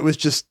needle that was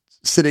just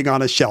sitting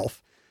on a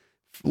shelf,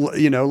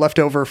 left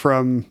over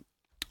from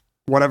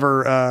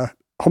whatever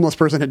homeless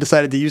person had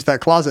decided to use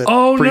that closet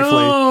briefly.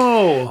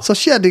 No. So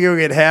she had to go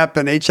get HEP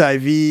and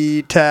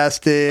HIV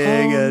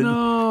testing, you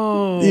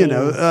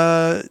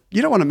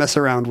don't want to mess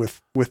around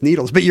with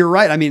needles. But you're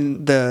right. I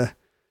mean, the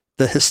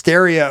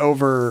hysteria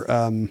over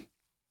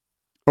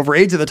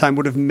AIDS at the time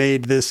would have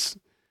made this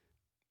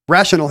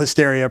rational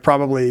hysteria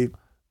probably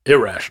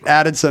irrational.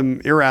 Added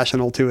some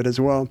irrational to it as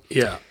well.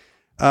 Yeah.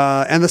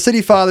 And the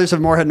city fathers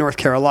of Moorhead, North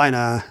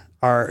Carolina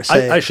are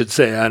saying... I should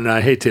say, and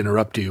I hate to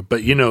interrupt you,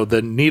 but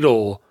the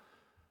needle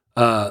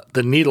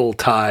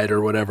tide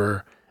or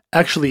whatever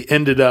actually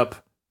ended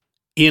up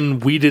in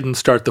 "We Didn't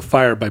Start the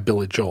Fire" by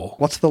Billy Joel.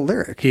 What's the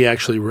lyric? He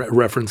actually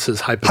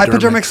references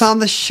hypodermics on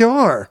the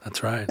shore.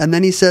 That's right. And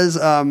then he says,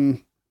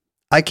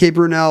 I.K.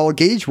 Brunel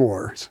Gage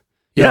Wars.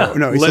 Yeah.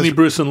 No, Lenny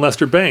Bruce and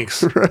Lester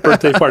Banks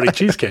birthday party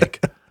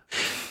cheesecake.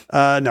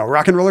 No,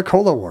 Rock and Roller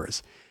Cola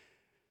Wars.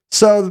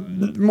 So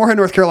Moorhead,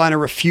 North Carolina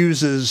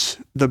refuses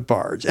the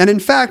barge. And in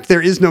fact,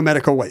 there is no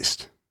medical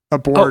waste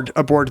aboard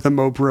the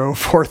Mobro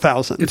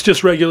 4000. It's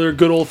just regular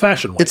good old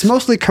fashioned waste. It's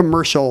mostly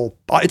commercial.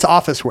 It's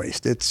office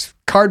waste. It's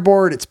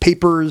cardboard, it's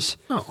papers,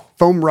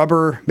 foam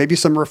rubber, maybe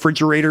some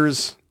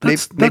refrigerators.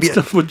 Maybe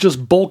stuff would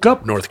just bulk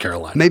up North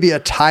Carolina. Maybe a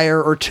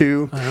tire or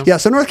two. Yeah,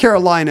 so North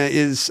Carolina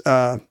is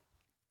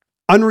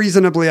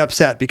unreasonably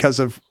upset because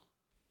of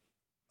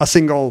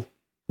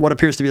what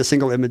appears to be a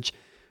single image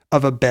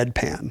of a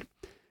bedpan.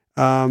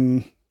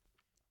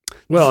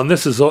 Well, and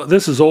this is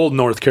old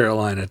North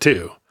Carolina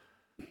too.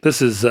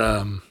 This is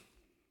the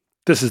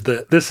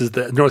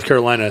North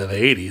Carolina of the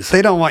 80s.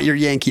 They don't want your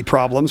Yankee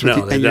problems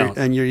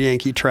and your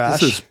Yankee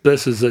trash.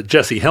 This is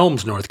Jesse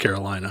Helms, North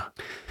Carolina.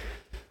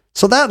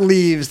 So that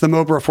leaves the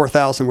Mobro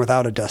 4000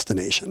 without a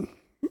destination.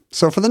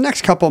 So for the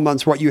next couple of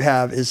months, what you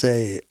have is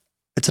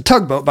it's a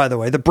tugboat, by the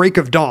way, the Break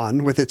of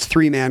Dawn with its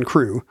 3-man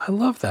crew. I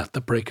love that,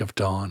 the Break of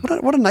Dawn.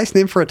 What a nice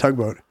name for a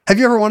tugboat. Have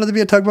you ever wanted to be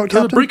a tugboat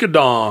captain? The Break of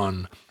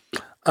Dawn.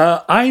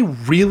 I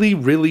really,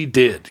 really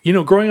did.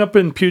 Growing up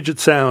in Puget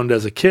Sound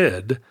as a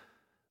kid,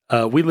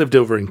 we lived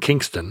over in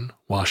Kingston,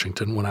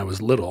 Washington, when I was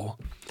little,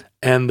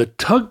 and the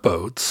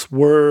tugboats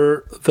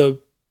were the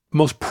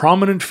most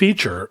prominent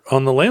feature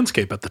on the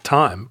landscape at the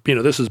time.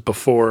 This is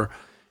before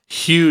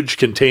huge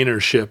container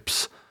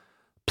ships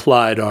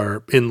plied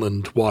our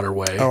inland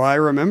waterway. Oh, I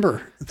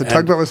remember. The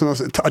tugboat was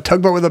a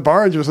tugboat with a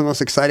barge was the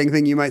most exciting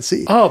thing you might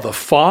see. Oh, the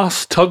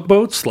Foss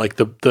tugboats, like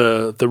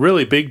the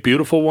really big,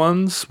 beautiful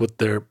ones with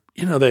their,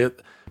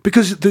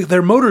 because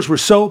their motors were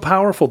so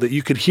powerful that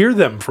you could hear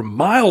them from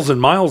miles and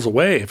miles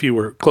away if you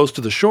were close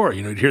to the shore.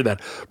 You'd hear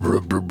that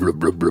brub, brub, brub,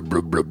 brub,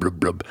 brub, brub, brub,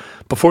 brub,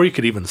 before you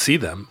could even see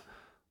them.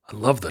 I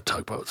love the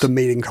tugboats. The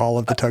mating call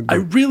of the tugboat. I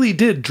really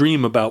did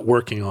dream about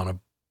working on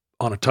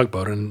a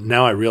tugboat, and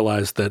now I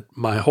realize that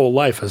my whole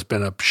life has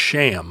been a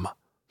sham.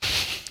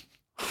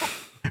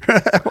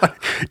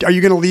 Are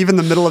you going to leave in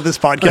the middle of this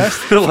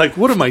podcast? Like,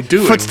 what am I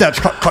doing? Footsteps,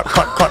 cluck, cluck,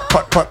 cluck, cluck,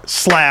 cluck, cluck,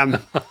 slam.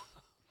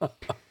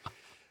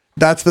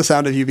 That's the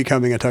sound of you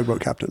becoming a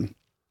tugboat captain.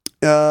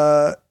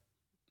 So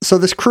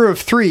this crew of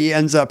 3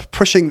 ends up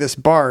pushing this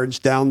barge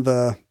down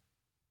the...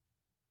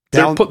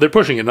 They're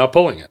pushing it, not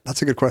pulling it.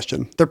 That's a good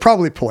question. They're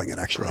probably pulling it,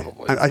 actually.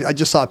 Probably. I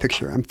just saw a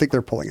picture. I think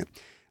they're pulling it.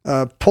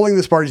 Pulling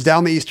this barge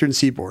down the eastern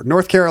seaboard.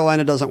 North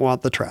Carolina doesn't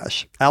want the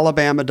trash.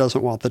 Alabama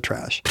doesn't want the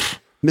trash.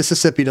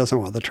 Mississippi doesn't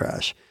want the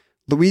trash.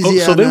 Louisiana.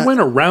 So they went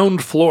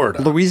around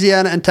Florida.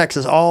 Louisiana and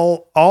Texas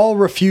all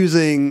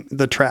refusing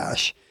the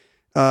trash.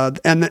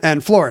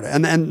 And Florida.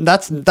 And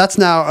that's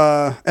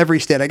now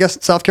every state. I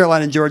guess South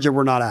Carolina and Georgia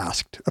were not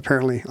asked,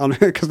 apparently,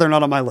 because they're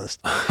not on my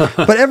list.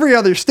 But every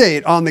other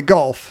state on the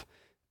Gulf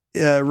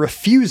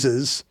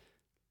refuses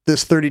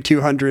this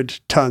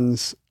 3,200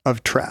 tons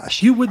of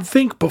trash. You would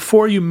think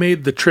before you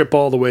made the trip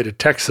all the way to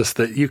Texas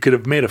that you could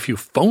have made a few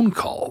phone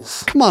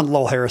calls. Come on,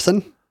 Lowell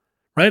Harrison.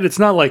 Right? It's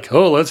not like,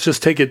 let's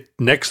just take it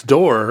next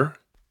door.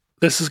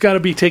 This has got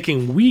to be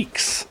taking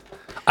weeks.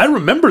 I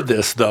remember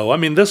this, though. I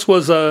mean, this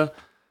was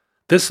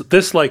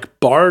this like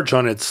barge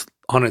on its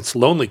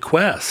lonely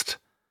quest.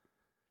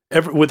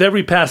 With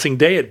every passing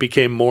day, it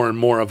became more and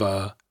more of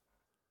a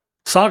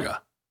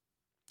saga.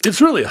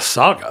 It's really a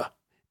saga.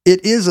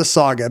 It is a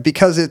saga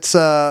because it's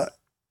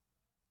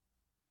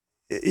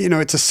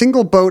it's a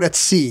single boat at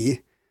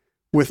sea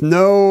with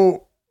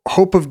no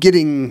hope of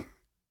getting,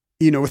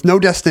 with no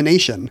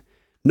destination.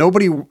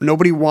 Nobody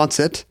wants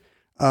it.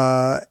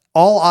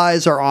 All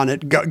eyes are on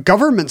it.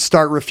 Governments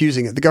start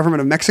refusing it. The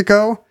government of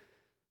Mexico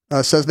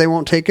says they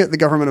won't take it. The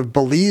government of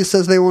Belize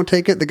says they won't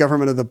take it. The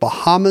government of the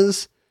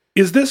Bahamas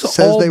is this says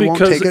all they won't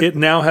because take it. It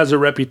now has a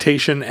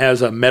reputation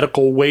as a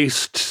medical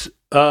waste,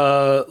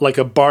 like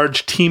a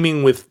barge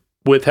teeming with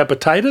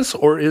hepatitis,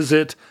 or is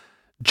it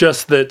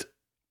just that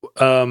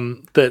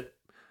that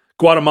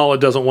Guatemala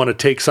doesn't want to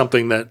take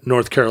something that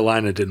North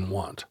Carolina didn't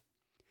want?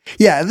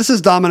 Yeah, this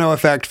is domino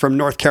effect from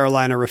North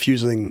Carolina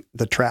refusing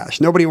the trash.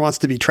 Nobody wants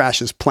to be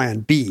trash's plan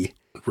B.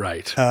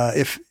 Right.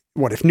 If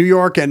New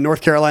York and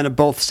North Carolina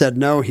both said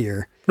no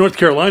here? North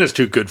Carolina's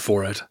too good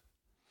for it.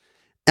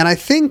 And I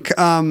think,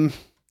 now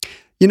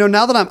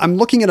that I'm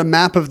looking at a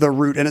map of the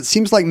route, and it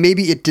seems like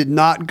maybe it did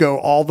not go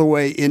all the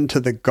way into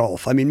the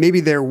Gulf. I mean, maybe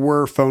there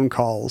were phone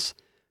calls.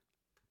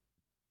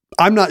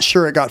 I'm not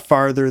sure it got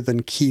farther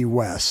than Key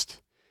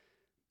West.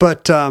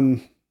 But...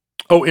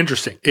 Oh,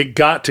 interesting. It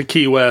got to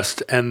Key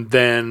West and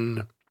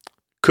then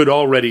could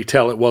already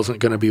tell it wasn't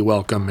going to be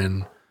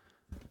welcome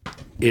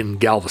in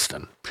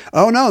Galveston.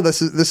 Oh no,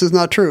 this is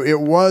not true.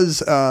 It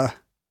was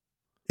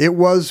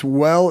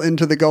well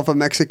into the Gulf of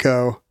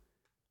Mexico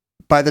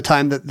by the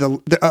time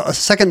that a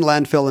second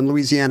landfill in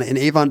Louisiana, in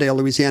Avondale,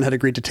 Louisiana, had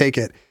agreed to take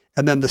it,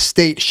 and then the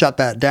state shut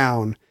that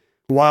down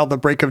while the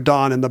break of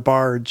dawn and the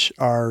barge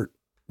are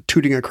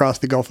tooting across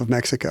the Gulf of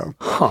Mexico.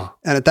 Huh.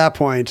 And at that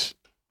point,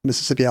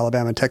 Mississippi,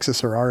 Alabama, and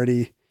Texas are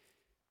already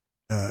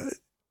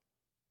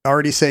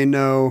say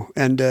no.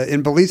 And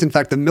in Belize, in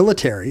fact, the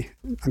military,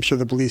 I'm sure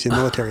the Belizean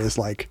military is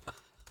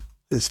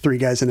 3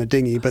 guys in a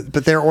dinghy, but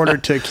they're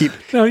ordered to keep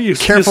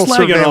careful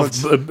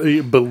surveillance. Off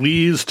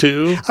Belize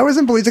too. I was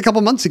in Belize a couple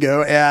months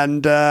ago,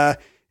 and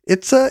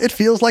it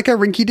feels like a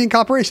rinky-dink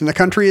operation. The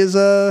country is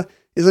a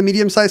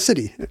medium-sized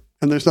city,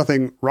 and there's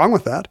nothing wrong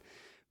with that.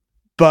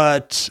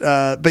 But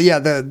yeah,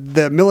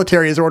 the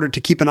military is ordered to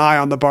keep an eye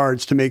on the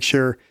barge to make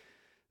sure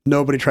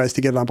nobody tries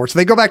to get it on board. So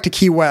they go back to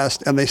Key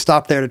West and they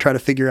stop there to try to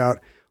figure out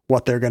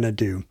what they're going to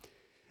do.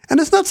 And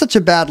it's not such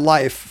a bad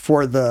life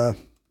for the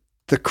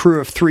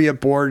crew of 3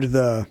 aboard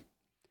the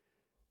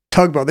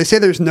tugboat. They say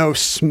there's no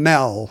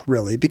smell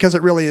really, because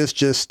it really is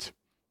just,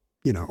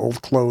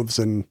 old clothes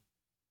and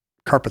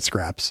carpet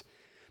scraps.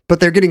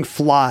 But they're getting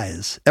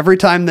flies every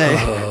time they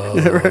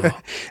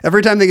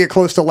get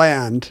close to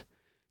land.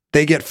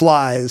 They get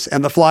flies,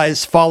 and the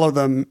flies follow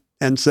them,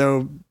 and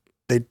so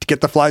they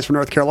get the flies from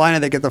North Carolina.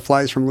 They get the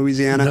flies from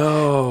Louisiana.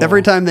 No.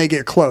 Every time they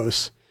get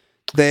close,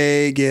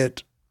 they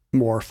get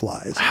more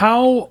flies.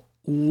 How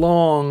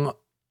long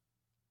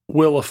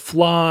will a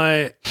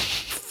fly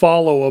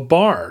follow a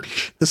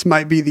barge? This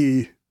might be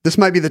the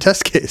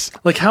test case.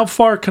 Like, how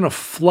far can a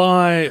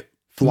fly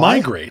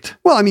migrate?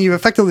 Well, I mean, you've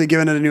effectively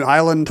given it a new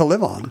island to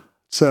live on.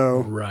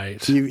 So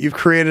right. You've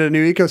created a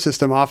new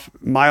ecosystem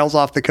miles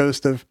off the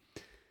coast of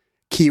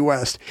Key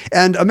West.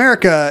 And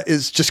America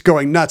is just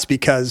going nuts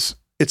because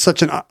it's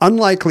such an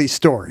unlikely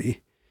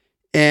story,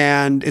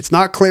 and it's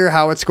not clear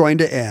how it's going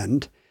to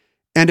end.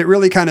 And it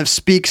really kind of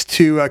speaks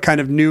to a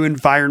kind of new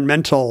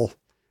environmental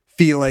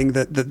feeling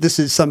that this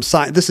is some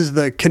sign. This is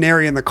the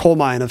canary in the coal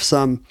mine of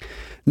some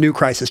new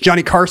crisis.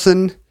 Johnny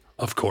Carson,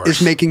 of course,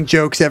 is making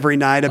jokes every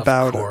night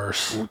about. Of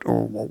course.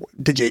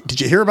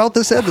 Did you hear about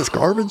this, Ed? This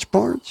garbage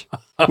barge?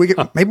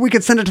 Maybe we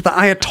could send it to the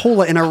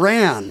Ayatollah in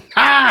Iran.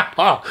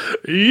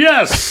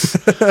 Yes,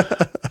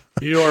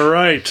 you are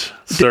right,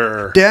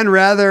 sir. Dan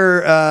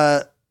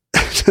Rather.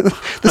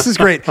 This is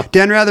great.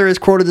 Dan Rather is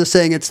quoted as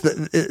saying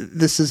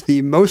this is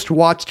the most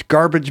watched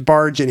garbage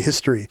barge in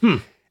history.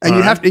 And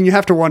you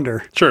have to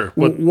wonder, sure,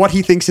 what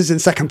he thinks is in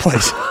second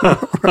place.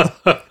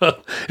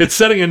 It's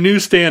setting a new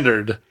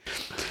standard.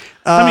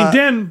 I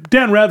mean,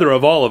 Dan Rather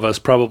of all of us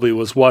probably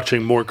was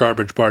watching more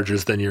garbage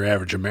barges than your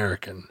average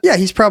American. Yeah,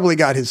 he's probably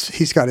got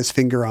his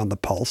finger on the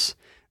pulse.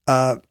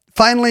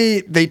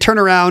 Finally, they turn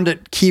around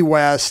at Key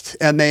West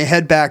and they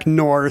head back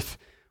north,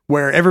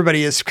 where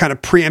everybody is kind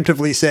of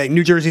preemptively saying,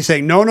 New Jersey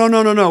saying, no,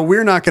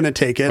 we're not going to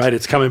take it. Right,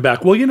 it's coming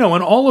back. Well, in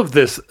all of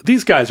this,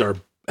 these guys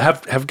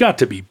have got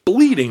to be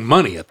bleeding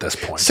money at this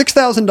point.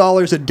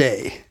 $6,000 a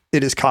day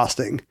it is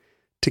costing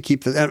to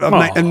keep the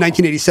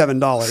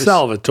 $1987.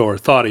 Salvatore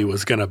thought he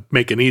was going to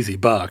make an easy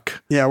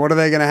buck. Yeah, what are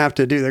they going to have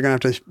to do? They're going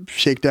to have to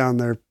shake down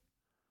their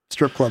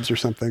strip clubs or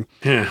something.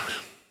 Yeah.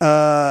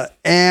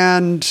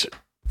 And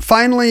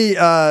finally,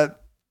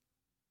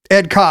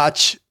 Ed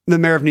Koch, the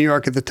mayor of New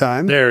York at the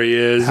time. There he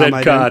is,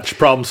 Ed Koch,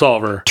 problem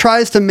solver.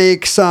 Tries to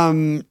make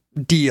some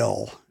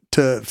deal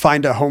to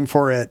find a home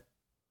for it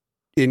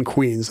in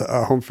Queens,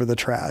 a home for the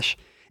trash.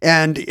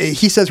 And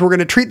he says, we're going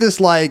to treat this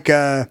like...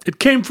 it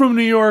came from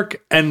New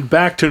York and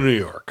back to New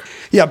York.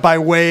 Yeah, by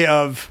way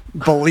of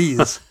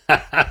Belize.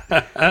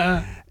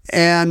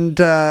 And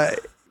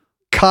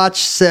Koch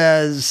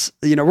says,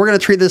 we're going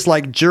to treat this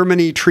like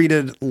Germany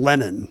treated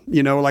Lenin.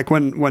 Like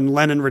when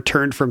Lenin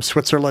returned from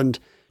Switzerland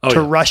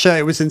to Russia,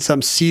 it was in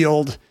some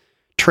sealed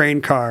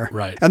train car.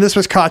 Right. And this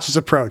was Koch's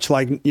approach.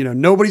 Like,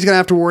 nobody's going to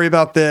have to worry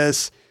about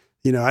this.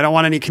 I don't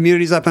want any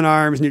communities up in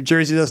arms. New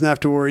Jersey doesn't have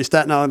to worry.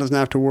 Staten Island doesn't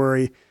have to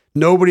worry.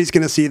 Nobody's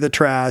going to see the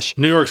trash.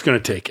 New York's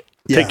going to take it.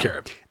 Yeah. Take care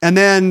of it. And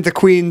then the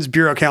Queens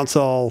Bureau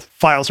Council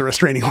files a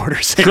restraining order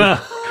saying,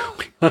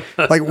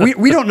 like,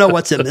 we don't know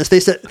what's in this. They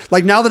said,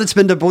 like, now that it's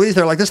been to Belize,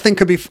 they're like, this thing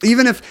could be,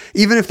 even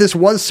if this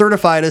was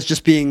certified as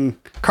just being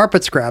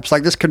carpet scraps,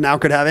 like this could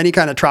have any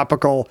kind of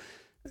tropical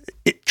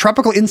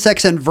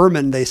insects and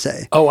vermin, they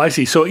say. Oh, I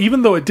see. So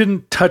even though it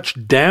didn't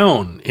touch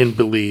down in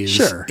Belize,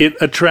 sure, it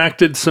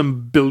attracted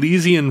some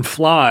Belizean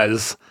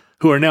flies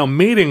who are now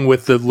mating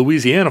with the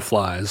Louisiana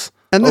flies.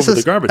 And this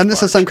is barge.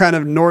 some kind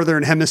of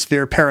northern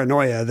hemisphere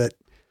paranoia that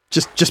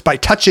just by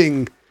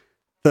touching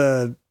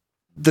the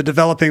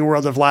developing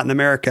world of Latin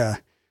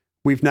America,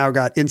 we've now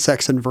got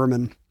insects and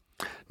vermin.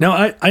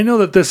 Now I know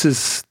that this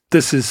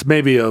is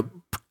maybe a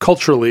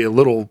culturally a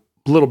little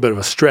bit of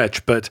a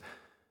stretch, but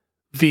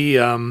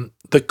the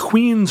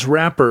Queens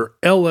rapper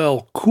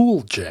LL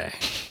Cool J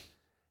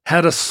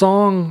had a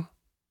song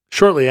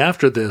shortly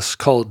after this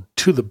called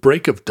 "To the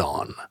Break of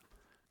Dawn."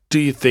 Do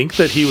you think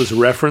that he was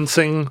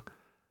referencing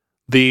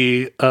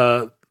the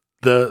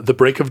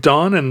break of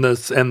dawn and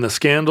the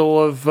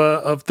scandal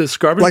of this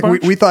garbage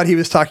barge? We thought he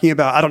was talking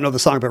about, I don't know the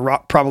song,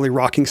 but probably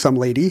Rocking Some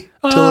Lady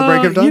till the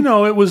break of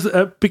dawn. It was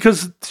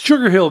because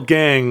Sugar Hill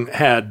Gang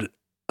had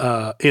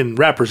in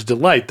Rapper's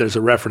Delight. There's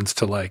a reference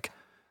to like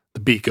the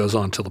beat goes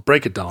on till the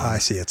break of dawn. I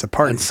see, it's a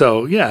party. And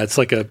so it's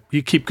like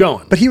you keep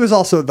going. But he was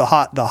also the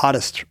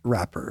hottest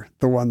rapper,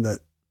 the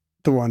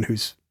one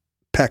whose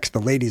pecs the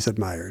ladies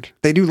admired.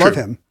 They do love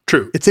him.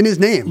 True. It's in his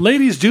name.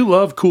 Ladies do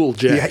love Cool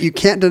J. You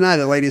can't deny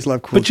that ladies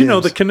love Cool J.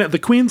 But the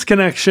Queen's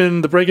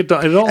connection, the break it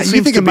down, it all seems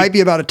you think it might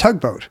be about a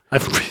tugboat. I'm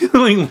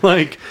feeling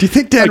like... Do you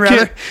think Dan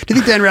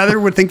Rather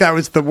would think that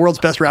was the world's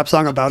best rap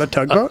song about a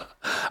tugboat?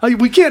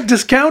 We can't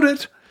discount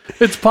it.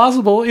 It's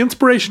possible.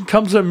 Inspiration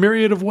comes in a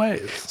myriad of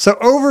ways. So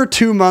over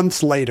 2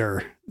 months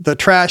later, the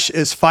trash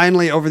is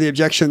finally, over the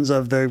objections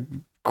of the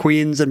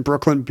Queens and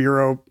Brooklyn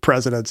Bureau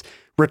presidents,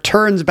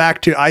 returns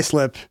back to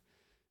Islip,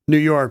 New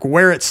York,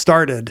 where it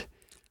started,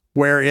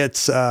 where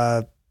it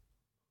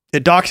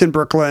docks in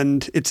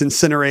Brooklyn, it's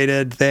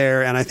incinerated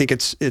there, and I think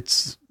it's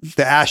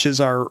the ashes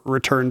are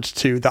returned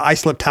to the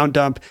Islip town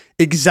dump,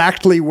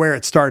 exactly where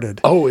it started.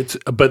 Oh,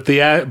 but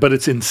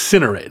it's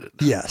incinerated.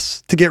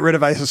 Yes, to get rid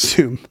of, I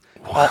assume,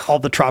 all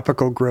the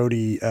tropical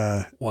grody,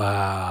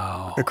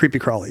 creepy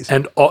crawlies,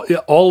 and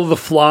all of the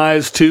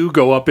flies too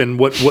go up in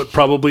what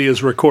probably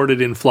is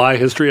recorded in fly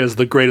history as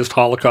the greatest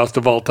Holocaust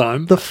of all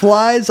time. The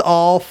flies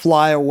all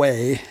fly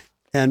away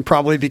and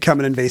probably become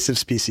an invasive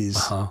species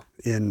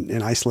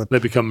in Islip. They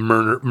become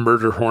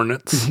murder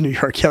hornets. New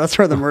York, yeah, that's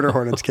where the murder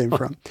hornets came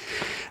from.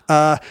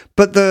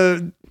 But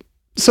the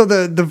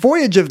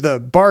voyage of the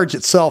barge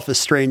itself is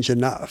strange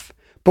enough.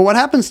 But what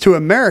happens to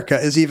America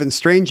is even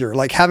stranger,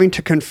 like having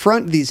to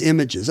confront these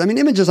images. I mean,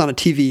 images on a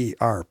TV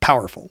are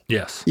powerful.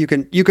 Yes. You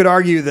could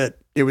argue that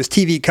it was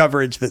TV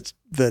coverage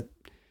that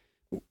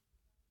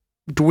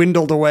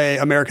dwindled away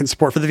American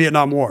support for the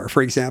Vietnam War,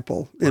 for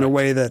example, in a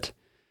way that,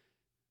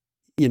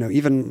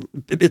 even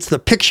it's the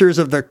pictures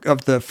of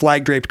the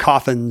flag draped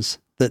coffins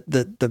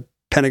that the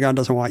Pentagon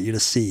doesn't want you to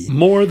see.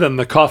 More than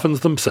the coffins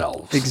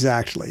themselves.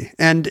 Exactly.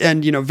 And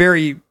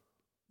very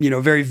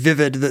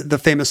vivid, the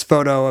famous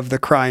photo of the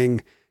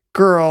crying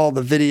girl,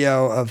 the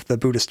video of the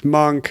Buddhist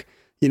monk.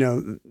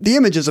 The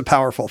image is a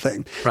powerful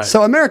thing. Right.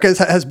 So America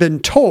has been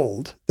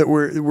told that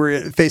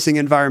we're facing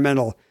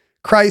environmental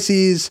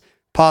crises,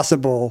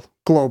 possible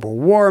global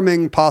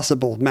warming,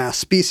 possible mass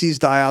species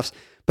die-offs.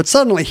 But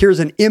suddenly here's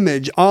an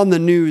image on the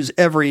news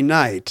every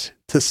night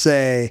to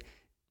say,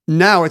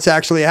 now it's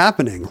actually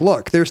happening.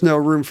 Look, there's no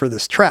room for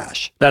this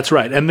trash. That's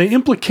right. And the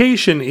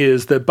implication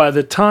is that by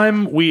the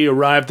time we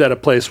arrived at a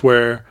place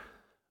where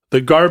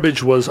the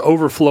garbage was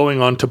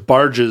overflowing onto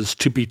barges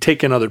to be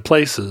taken other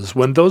places,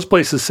 when those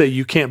places say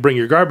you can't bring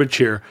your garbage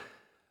here,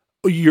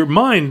 your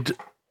mind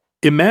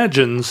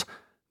imagines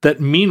that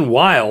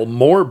meanwhile,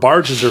 more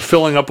barges are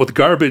filling up with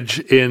garbage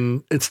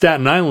in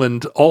Staten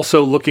Island,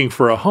 also looking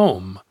for a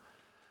home.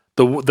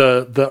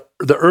 The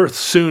earth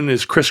soon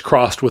is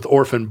crisscrossed with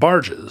orphan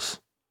barges.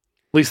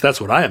 At least that's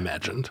what I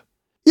imagined.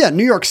 Yeah,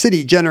 New York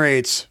City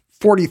generates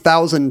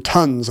 40,000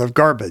 tons of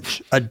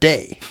garbage a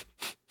day.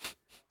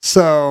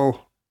 So,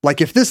 like,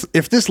 if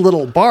this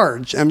little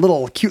barge and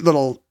cute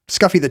little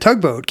Scuffy the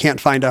tugboat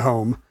can't find a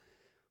home,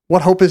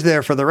 what hope is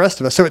there for the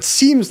rest of us? So it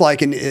seems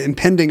like an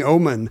impending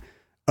omen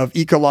of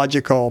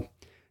ecological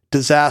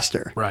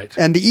disaster. Right.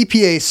 And the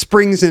EPA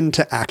springs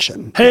into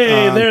action.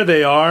 Hey, there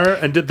they are.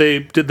 And did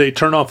they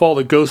turn off all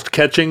the ghost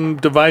catching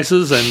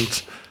devices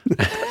and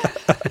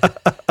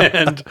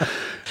and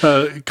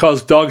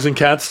cause dogs and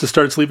cats to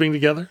start sleeping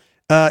together?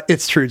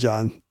 It's true,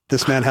 John.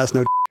 This man has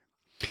no.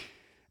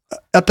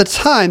 At the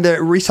time, the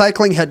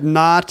recycling had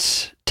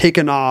not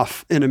taken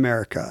off in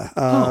America.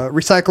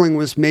 Recycling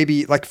was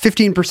maybe like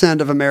 15%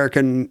 of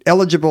American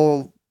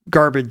eligible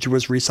garbage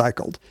was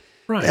recycled.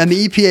 Right. And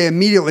the EPA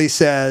immediately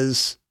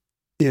says,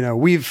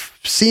 we've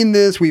seen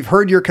this, we've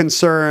heard your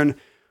concern.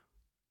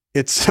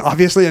 It's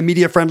obviously a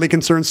media-friendly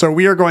concern, so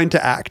we are going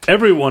to act.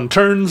 Everyone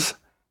turns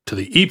to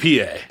the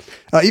EPA.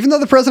 Even though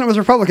the president was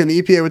Republican,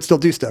 the EPA would still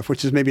do stuff,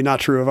 which is maybe not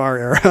true of our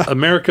era.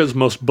 America's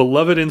most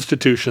beloved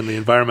institution, the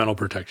Environmental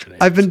Protection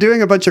Agency. I've been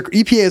doing a bunch of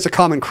EPA is a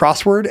common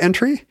crossword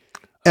entry,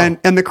 and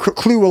the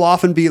clue will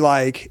often be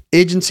like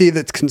agency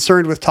that's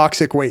concerned with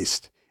toxic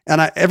waste. And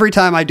every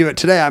time I do it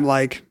today, I'm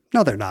like,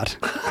 no, they're not.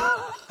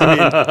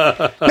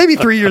 I mean, maybe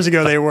 3 years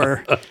ago they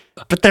were,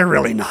 but they're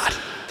really not.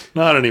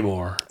 Not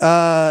anymore.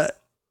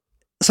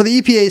 So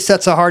the EPA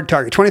sets a hard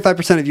target.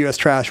 25% of U.S.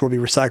 trash will be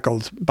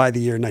recycled by the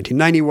year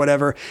 1990,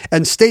 whatever.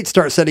 And states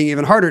start setting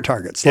even harder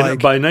targets. By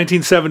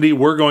 1970,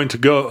 we're going to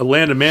go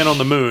land a man on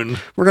the moon.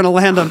 We're going to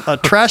land a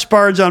trash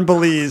barge on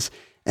Belize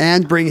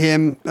and bring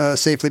him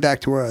safely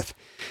back to Earth.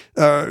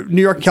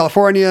 New York and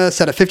California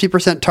set a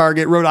 50%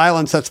 target. Rhode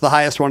Island sets the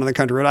highest one in the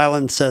country. Rhode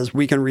Island says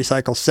we can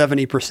recycle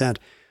 70%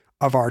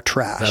 of our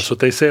trash. That's what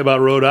they say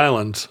about Rhode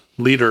Island.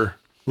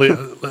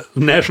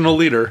 National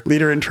leader.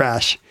 Leader in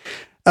trash.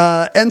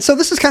 And so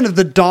this is kind of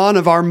the dawn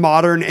of our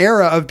modern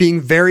era of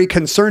being very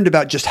concerned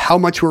about just how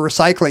much we're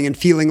recycling and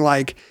feeling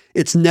like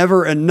it's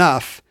never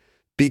enough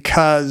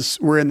because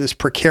we're in this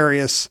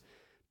precarious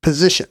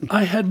position.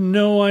 I had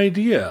no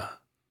idea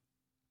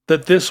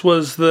that this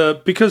was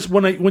because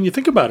when you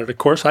think about it, of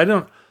course, I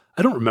don't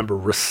remember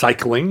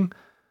recycling.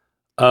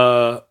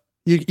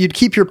 You'd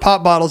keep your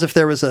pop bottles if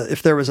there was a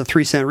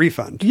 3-cent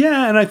refund.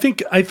 Yeah, and I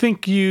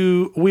think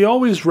we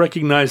always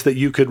recognized that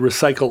you could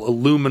recycle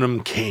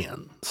aluminum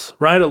cans,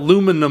 right?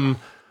 Aluminum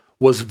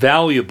was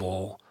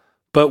valuable,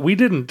 but we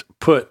didn't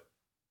put.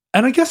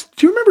 And I guess,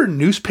 do you remember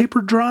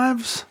newspaper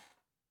drives?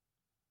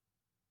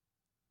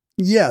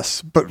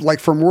 Yes, but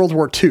like from World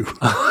War II.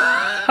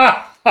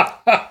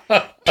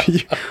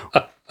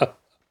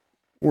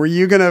 Were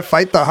you gonna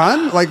fight the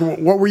Hun? Like,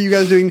 what were you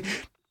guys doing?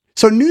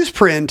 So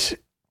newsprint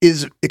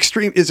is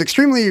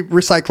extremely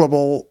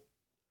recyclable.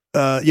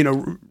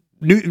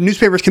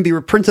 Newspapers can be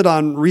reprinted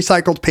on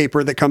recycled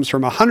paper that comes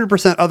from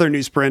 100% other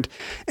newsprint,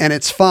 and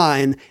it's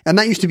fine. And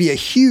that used to be a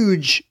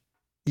huge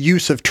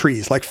use of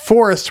trees. Like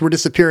forests were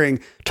disappearing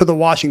to the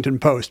Washington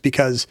Post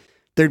because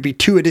there'd be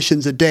 2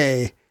 editions a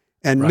day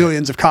and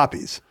millions of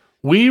copies.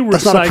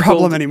 That's not a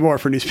problem anymore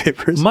for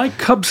newspapers. My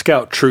Cub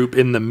Scout troop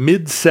in the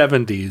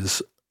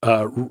mid-'70s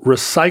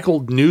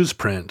recycled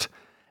newsprint,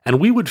 and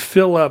we would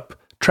fill up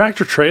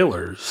tractor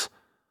trailers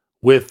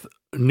with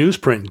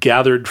newsprint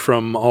gathered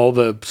from all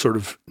the sort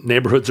of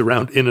neighborhoods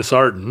around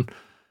Innisarden.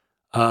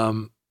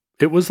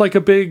 It was like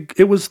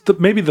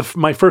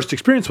my first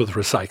experience with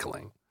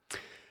recycling.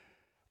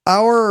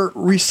 Our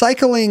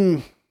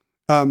recycling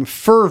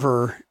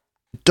fervor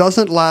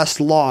doesn't last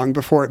long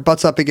before it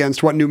butts up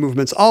against what new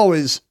movements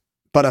always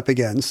butt up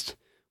against,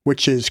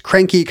 which is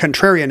cranky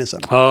contrarianism.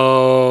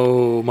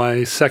 Oh,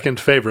 my second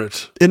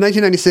favorite. In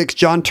 1996,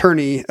 John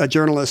Turney, a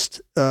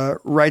journalist,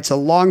 writes a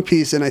long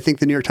piece in, I think,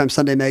 the New York Times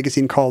Sunday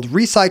magazine called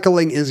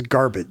Recycling is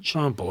Garbage.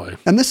 Oh, boy.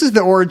 And this is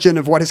the origin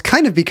of what has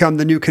kind of become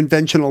the new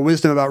conventional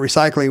wisdom about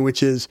recycling,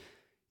 which is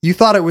you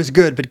thought it was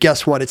good, but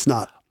guess what? It's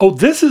not. Oh,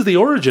 this is the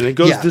origin. It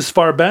goes this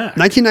far back.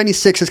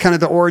 1996 is kind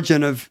of the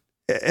origin of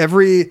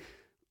every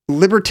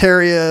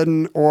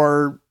libertarian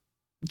or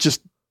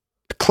just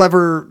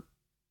clever,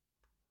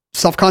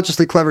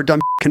 self-consciously clever,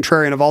 dumb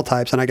contrarian of all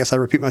types, and I guess I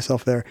repeat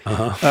myself there,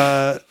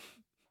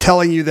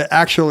 telling you that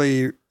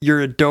actually you're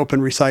a dope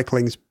and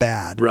recycling's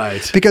bad.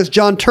 Right. Because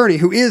John Turney,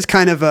 who is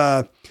kind of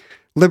a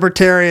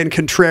libertarian,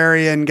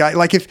 contrarian guy,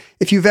 like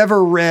if you've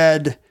ever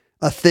read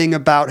a thing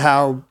about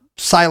how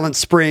Silent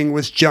Spring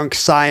was junk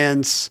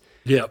science,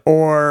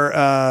 or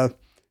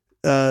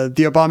the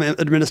Obama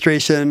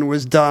administration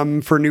was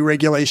dumb for new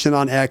regulation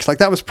on X, like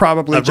that was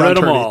probably I've John read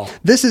them Turney. all.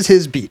 This is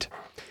his beat.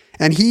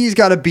 And he's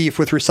got a beef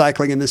with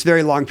recycling in this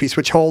very long piece,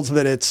 which holds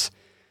that it's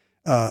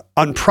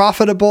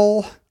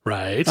unprofitable.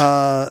 Right.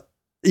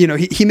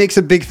 He makes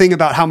a big thing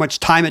about how much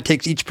time it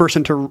takes each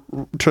person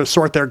to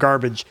sort their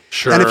garbage.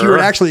 Sure. And if you were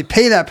to actually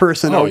pay that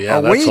person a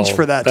wage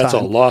for that that's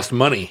time. all lost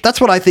money.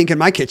 That's what I think in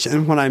my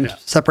kitchen when I'm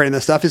separating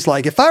this stuff. Is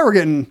like, if I were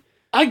getting...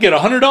 I get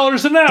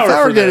 $100 an hour. If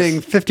I were for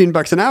getting this.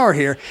 $15 an hour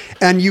here,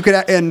 and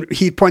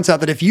he points out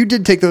that if you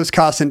did take those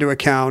costs into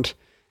account,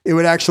 it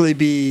would actually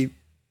be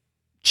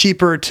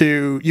cheaper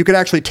you could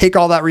actually take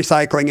all that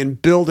recycling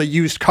and build a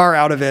used car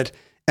out of it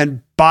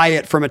and buy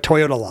it from a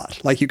Toyota lot.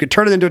 Like you could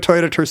turn it into a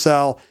Toyota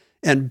Tercel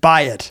and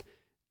buy it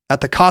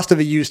at the cost of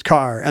a used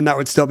car, and that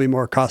would still be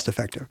more cost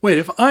effective. Wait,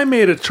 if I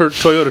made a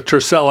Toyota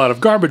Tercel out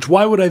of garbage,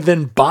 why would I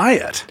then buy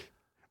it?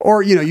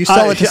 Or, you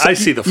sell it to... I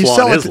see the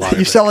flaw in his logic.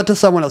 You sell it to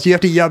someone else. You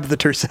have to yub the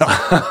Tercel.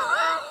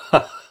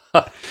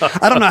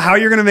 I don't know how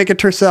you're going to make a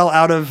Tercel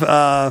out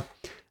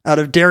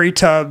of dairy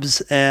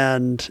tubs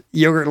and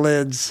yogurt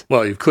lids.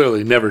 Well, you've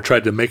clearly never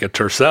tried to make a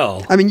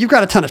Tercel. I mean, you've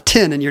got a ton of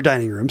tin in your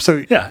dining room. So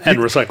and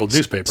recycled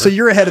newspaper. So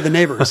you're ahead of the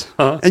neighbors.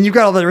 And you've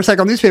got all the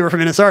recycled newspaper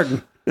from Innis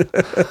Arden. He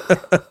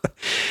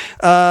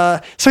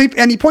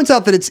points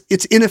out that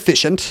it's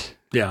inefficient.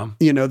 Yeah.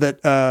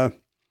 That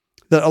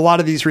a lot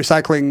of these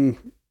recycling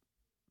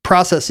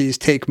processes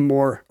take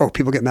more... Oh,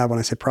 people get mad when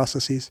I say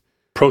processes.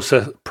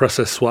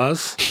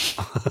 Processoires?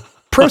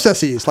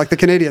 Processes, like the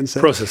Canadians say.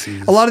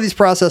 Processes. A lot of these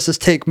processes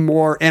take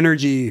more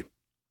energy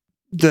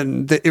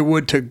than it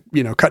would to,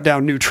 cut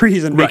down new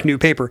trees and make new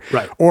paper,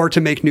 or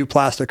to make new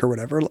plastic or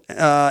whatever.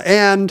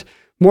 And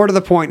more to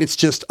the point, it's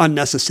just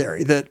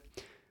unnecessary.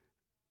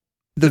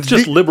 It's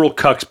just liberal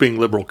cucks being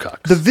liberal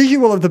cucks. The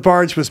visual of the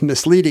barge was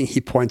misleading,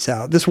 he points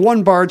out. This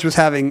one barge was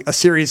having a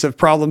series of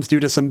problems due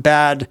to some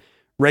bad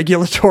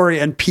regulatory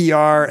and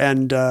PR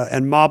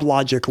and mob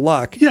logic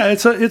luck. Yeah,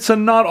 it's a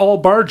not all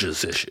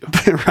barges issue.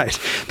 Right.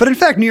 But in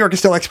fact, New York is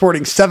still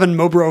exporting 7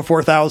 Mobro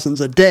 4000s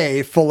a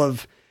day full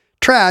of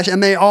trash,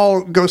 and they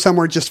all go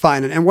somewhere just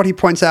fine. And what he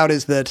points out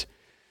is that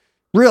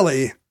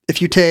really,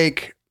 if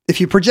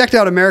you project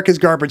out America's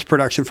garbage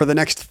production for the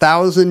next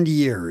 1,000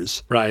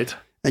 years, right?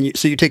 And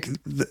you take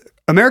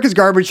America's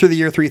garbage through the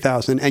year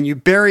 3000 and you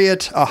bury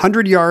it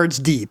 100 yards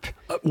deep.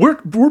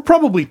 We're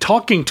probably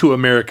talking to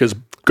America's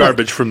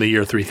garbage from the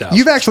year 3000.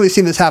 You've actually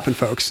seen this happen,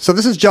 folks. So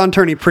this is John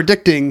Turney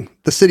predicting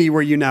the city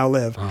where you now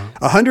live.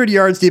 100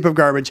 yards deep of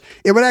garbage.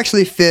 It would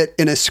actually fit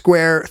in a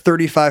square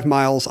 35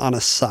 miles on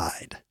a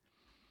side.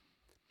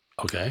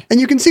 Okay. And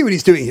you can see what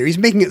he's doing here. He's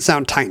making it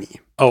sound tiny.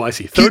 Oh, I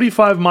see.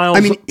 35 miles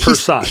per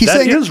side.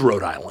 That is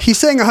Rhode Island. He's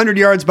saying 100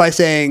 yards by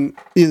saying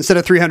instead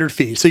of 300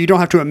 feet. So you don't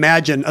have to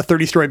imagine a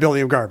 30-story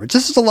building of garbage.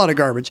 This is a lot of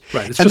garbage.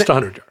 Right. It's just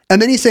 100 yards.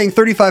 And then he's saying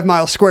 35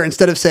 miles square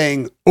instead of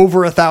saying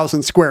over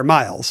 1,000 square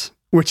miles,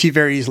 which he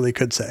very easily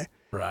could say.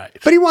 Right.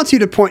 But he wants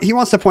to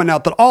point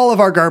out that all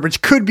of our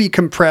garbage could be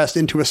compressed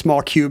into a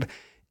small cube,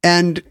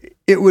 and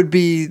it would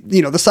be,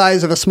 the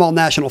size of a small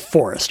national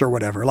forest or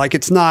whatever. Like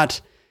it's not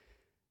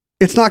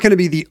going to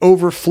be the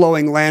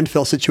overflowing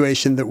landfill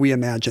situation that we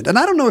imagined. And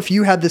I don't know if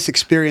you had this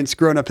experience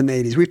growing up in the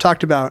 80s. We've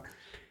talked about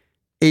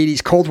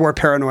 80s Cold War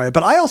paranoia,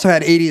 but I also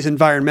had 80s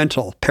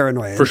environmental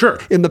paranoia. For sure.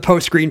 In the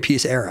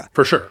post-Greenpeace era.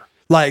 For sure.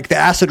 Like the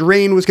acid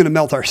rain was going to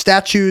melt our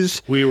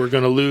statues. We were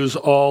going to lose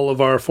all of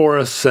our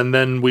forests, and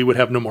then we would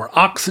have no more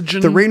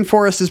oxygen. The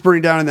rainforest is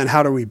burning down, and then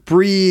how do we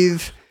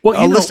breathe?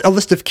 Well, a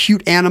list of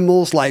cute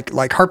animals like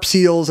harp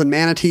seals and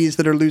manatees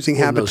that are losing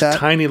habitat. Those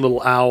tiny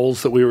little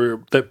owls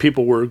that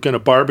people were going to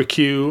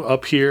barbecue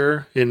up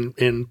here in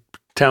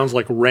towns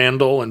like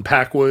Randall and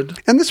Packwood.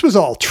 And this was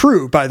all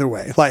true, by the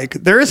way. Like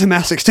there is a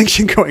mass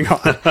extinction going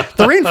on.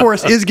 The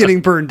rainforest is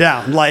getting burned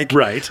down. Like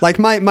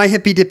my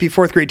hippy dippy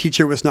 4th grade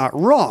teacher was not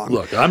wrong.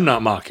 Look, I'm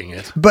not mocking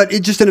it, but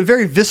it just in a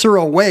very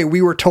visceral way,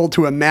 we were told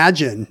to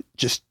imagine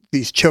just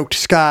these choked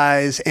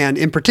skies and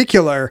in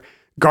particular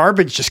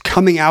garbage just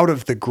coming out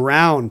of the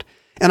ground.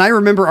 And I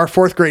remember our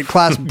 4th grade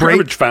class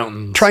garbage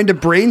fountains trying to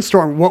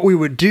brainstorm what we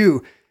would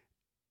do.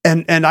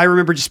 And I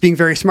remember just being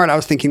very smart. I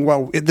was thinking,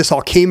 well, this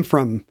all came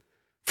from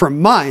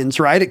mines,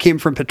 right? It came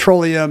from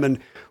petroleum and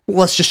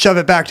let's just shove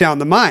it back down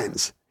the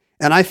mines.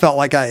 And I felt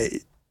like I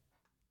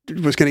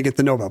was going to get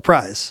the Nobel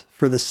Prize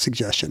for this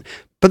suggestion.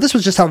 But this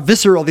was just how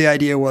visceral the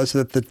idea was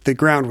that the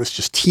ground was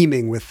just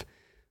teeming with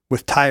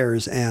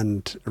tires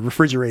and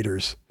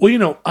refrigerators.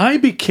 Well, I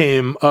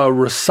became a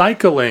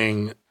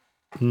recycling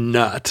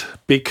nut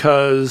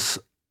because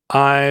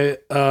I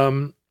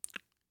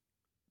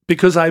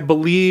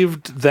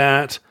believed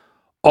that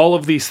all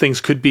of these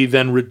things could be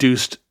then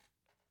reduced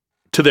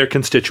to their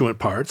constituent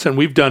parts. And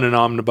we've done an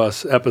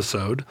omnibus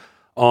episode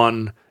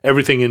on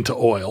everything into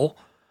oil,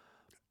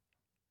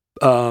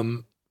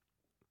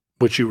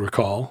 which you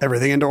recall.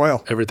 Everything into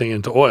oil. Everything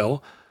into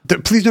oil.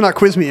 Please do not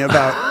quiz me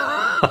about...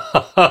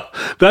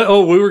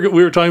 we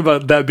were talking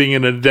about that being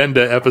an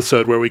addenda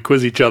episode where we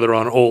quiz each other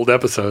on old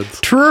episodes.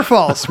 True or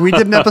false? We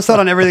did an episode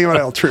on everything about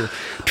oil. True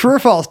or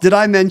false? Did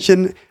I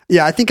mention?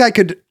 Yeah, I think I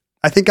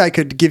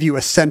could give you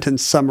a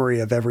sentence summary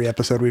of every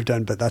episode we've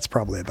done, but that's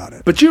probably about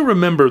it. But you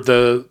remember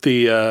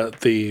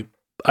the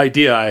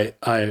idea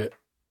I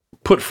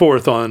put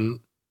forth on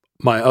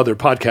my other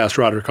podcast,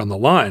 Roderick on the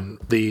Line,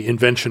 the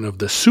invention of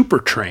the super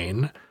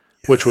train,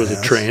 which was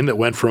a train that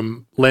went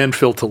from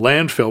landfill to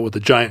landfill with a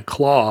giant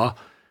claw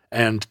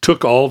and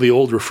took all the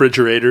old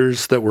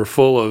refrigerators that were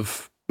full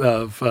of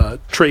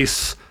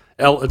trace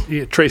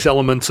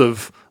elements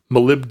of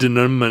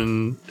molybdenum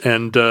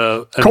and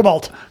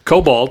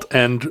cobalt,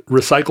 and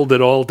recycled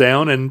it all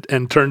down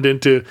and turned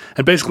into,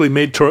 and basically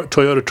made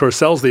Toyota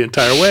Tercels the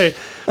entire way,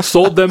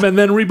 sold them, and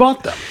then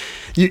rebought them.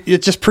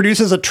 It just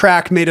produces a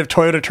track made of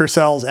Toyota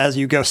Tercels as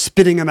you go,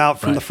 spitting them out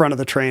from the front of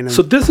the train.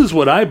 So this is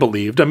what I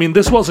believed. I mean,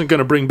 this wasn't going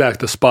to bring back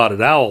the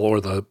spotted owl or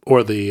the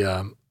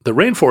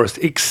rainforest,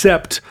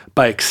 except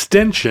by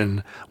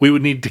extension, we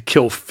would need to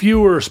kill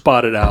fewer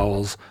spotted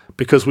owls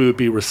because we would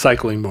be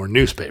recycling more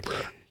newspaper.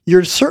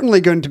 You're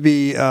certainly going to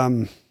be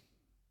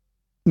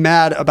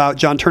mad about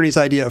John Turney's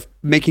idea of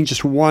making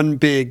just one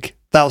big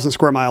 1,000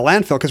 square mile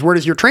landfill, because where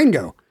does your train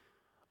go?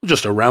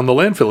 Just around the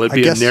landfill. It'd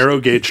be a narrow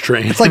gauge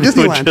train. It's like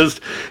Disneyland.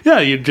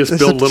 You'd just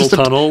build little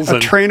tunnels. A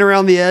train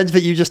around the edge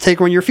that you just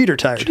take when your feet are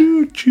tired.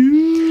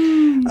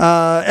 Choo-choo.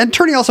 And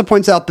Turney also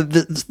points out that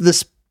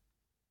this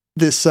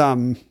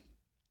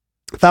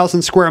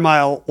 1,000 square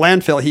mile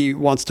landfill he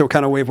wants to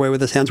kind of wave away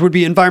with his hands would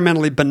be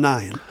environmentally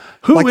benign.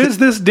 Who is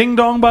this ding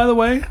dong, by the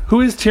way?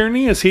 Who is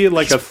Tierney? Is he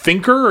like a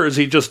thinker, or is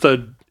he just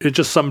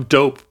some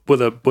dope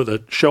with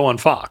a show on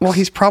Fox? Well,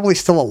 he's probably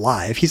still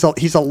alive. He's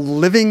a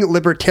living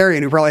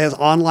libertarian who probably has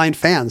online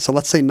fans. So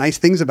let's say nice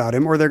things about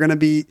him, or they're going to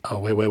be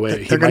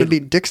wait. They're going to be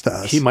dicks to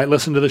us. He might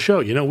listen to the show.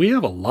 You know, we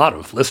have a lot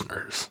of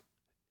listeners.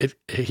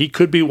 He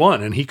could be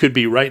one, and he could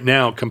be right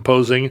now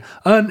composing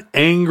an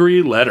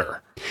angry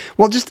letter.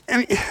 Well,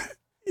 send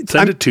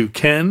it to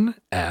Ken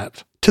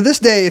at. To this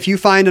day, if you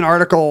find an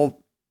article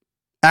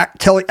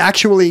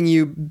actualing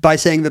you by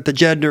saying that the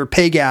gender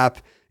pay gap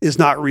is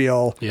not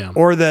real,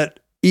 or that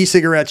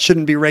e-cigarettes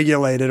shouldn't be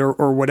regulated,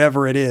 or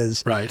whatever it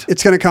is, right?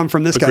 It's going to come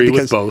from this guy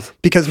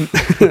because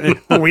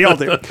we all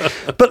do,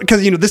 but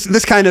because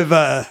this kind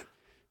of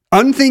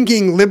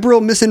unthinking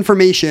liberal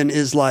misinformation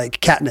is like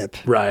catnip,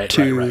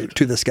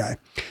 to this guy,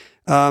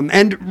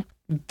 and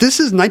this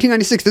is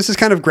 1996. This is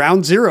kind of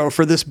ground zero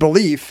for this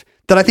belief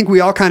that I think we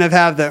all kind of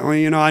have, that,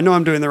 I know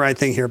I'm doing the right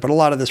thing here, but a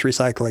lot of this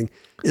recycling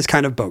is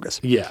kind of bogus.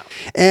 Yeah.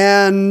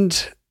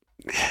 And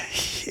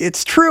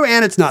it's true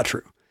and it's not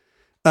true.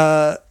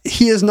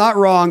 He is not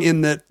wrong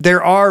in that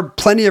there are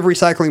plenty of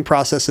recycling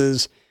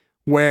processes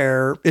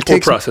where it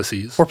takes... Or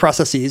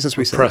processes, as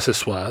we say.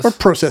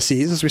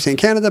 Processes, as we say in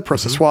Canada,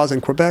 processoires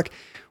in Quebec,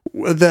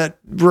 that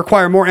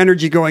require more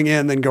energy going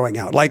in than going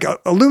out. Like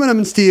aluminum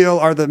and steel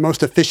are the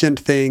most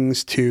efficient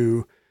things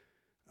to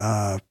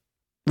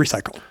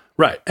recycle.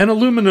 Right. And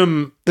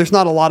aluminum... There's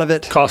not a lot of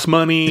it. Costs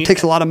money. It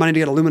takes a lot of money to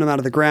get aluminum out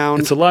of the ground.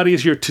 It's a lot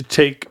easier to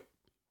take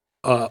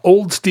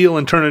old steel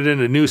and turn it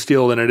into new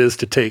steel than it is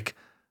to take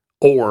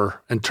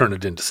ore and turn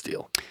it into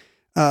steel.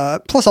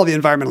 Plus all the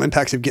environmental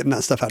impacts of getting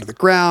that stuff out of the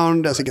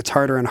ground as it gets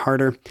harder and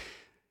harder.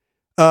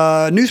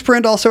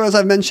 Newsprint also, as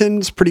I've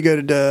mentioned, is pretty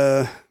good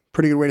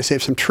way to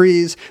save some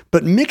trees.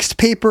 But mixed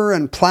paper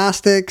and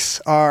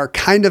plastics are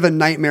kind of a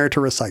nightmare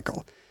to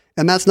recycle.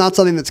 And that's not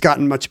something that's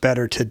gotten much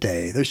better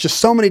today. There's just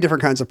so many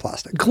different kinds of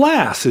plastic.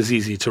 Glass is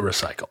easy to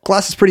recycle.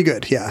 Glass is pretty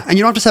good, yeah. And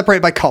you don't have to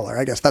separate by color.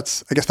 I guess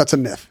that's a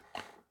myth.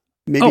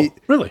 Maybe. Oh,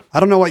 really? I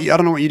don't know what you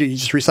do. You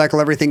just recycle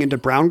everything into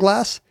brown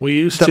glass? We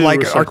used that to like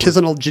recycle.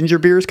 Artisanal ginger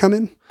beers come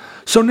in?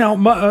 So now,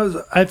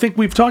 I think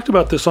we've talked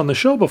about this on the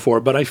show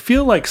before, but I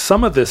feel like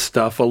some of this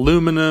stuff,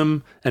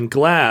 aluminum and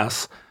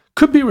glass,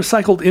 could be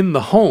recycled in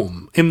the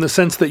home, in the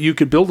sense that you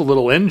could build a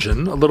little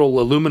engine, a little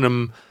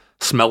aluminum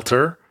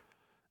smelter,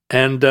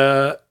 and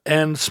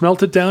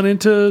smelt it down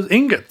into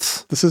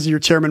ingots. This is your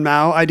Chairman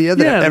Mao idea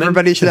that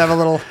everybody should have a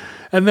little...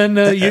 And then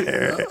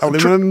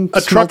aluminum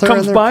a truck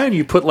comes by and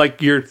you put like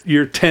your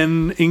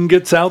 10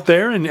 ingots out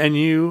there and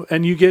you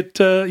get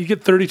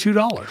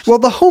 $32. Well,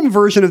 the home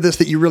version of this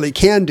that you really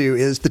can do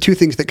is the two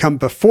things that come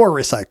before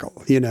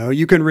recycle.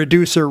 You can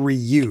reduce or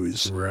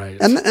reuse. Right.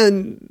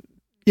 And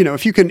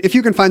if you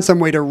can find some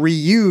way to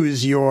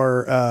reuse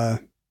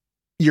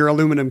your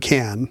aluminum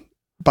can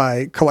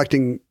by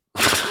collecting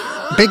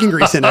bacon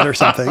grease in it or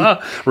something.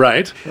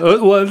 Right.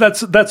 Well,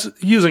 that's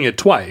using it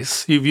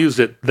twice. You've used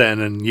it then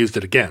and used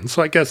it again.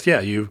 So I guess, yeah,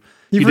 you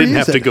didn't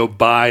have to go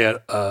buy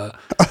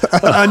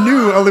a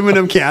new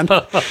aluminum can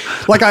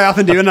like I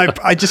often do. And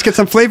I just get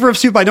some flavor of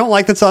soup I don't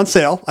like that's on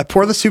sale. I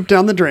pour the soup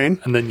down the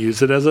drain. And then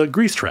use it as a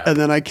grease trap. And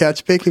then I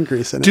catch bacon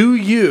grease in it. Do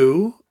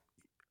you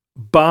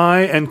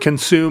buy and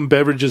consume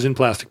beverages in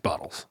plastic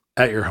bottles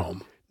at your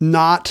home?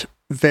 Not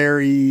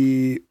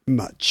very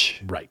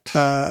much. Right.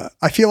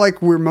 I feel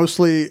like we're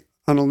mostly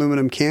an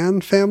aluminum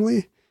can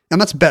family,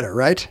 and that's better,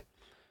 right?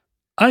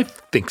 I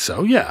think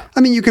so, yeah.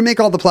 I mean, you can make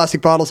all the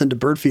plastic bottles into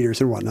bird feeders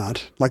and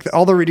whatnot. Like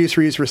all the reduce,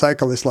 reuse,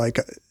 recycle is like,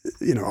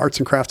 arts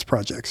and crafts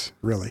projects,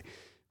 really.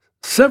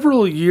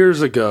 Several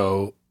years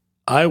ago,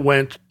 I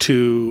went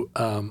to,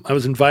 I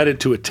was invited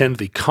to attend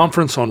the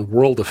Conference on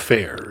World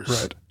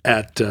Affairs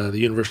at the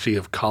University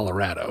of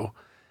Colorado.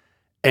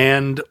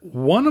 And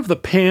one of the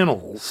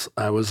panels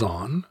I was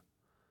on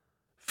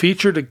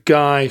featured a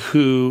guy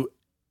who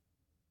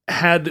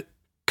had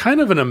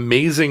kind of an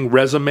amazing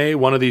resume.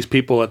 One of these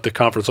people at the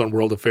Conference on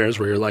World Affairs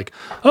where you're like,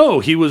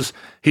 oh, he's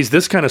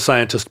this kind of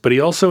scientist, but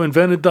he also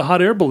invented the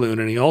hot air balloon,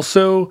 and he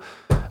also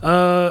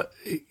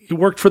he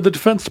worked for the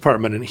Defense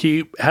Department, and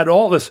he had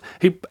all these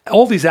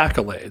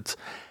accolades.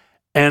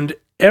 And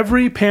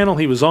every panel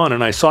he was on,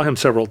 and I saw him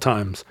several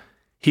times,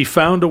 he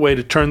found a way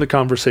to turn the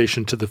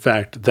conversation to the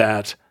fact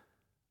that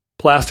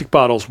plastic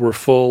bottles were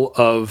full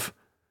of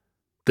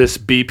this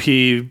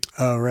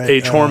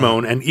BPH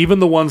hormone, and even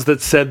the ones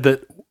that said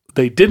that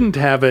they didn't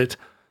have it,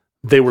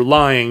 they were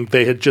lying.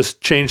 They had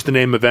just changed the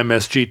name of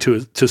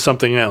MSG to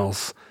something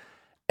else.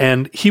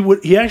 And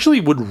he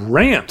actually would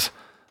rant.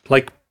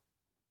 Like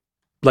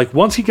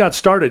once he got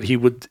started, he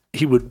would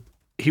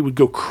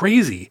go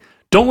crazy.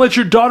 Don't let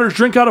your daughters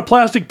drink out of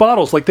plastic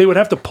bottles. Like they would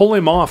have to pull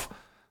him off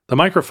the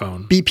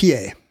microphone.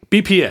 BPA.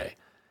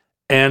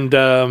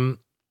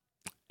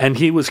 And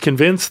he was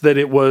convinced that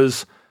it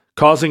was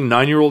causing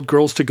 9-year-old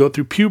girls to go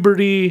through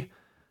puberty.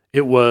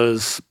 It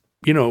was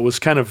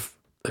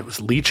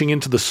leaching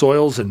into the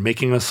soils and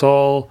making us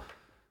all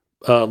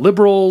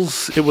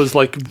liberals. It was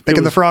like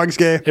making the frogs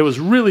gay. It was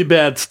really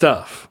bad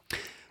stuff.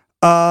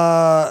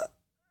 So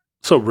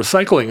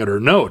recycling it or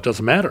no, it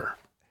doesn't matter.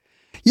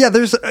 Yeah,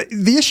 there's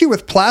the issue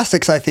with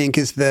plastics, I think,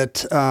 is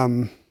that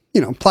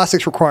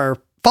plastics require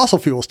fossil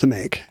fuels to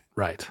make.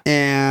 Right.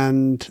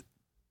 And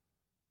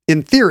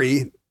in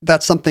theory,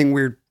 that's something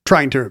we're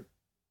trying to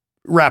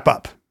wrap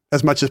up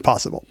as much as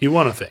possible. You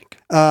want to think.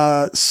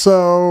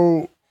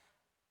 So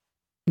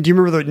do you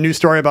remember the news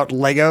story about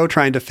Lego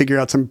trying to figure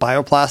out some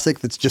bioplastic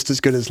that's just as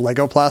good as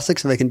Lego plastic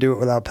so they can do it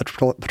without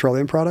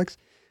petroleum products?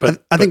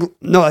 I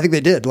think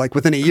they did. Like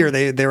within a year,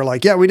 they were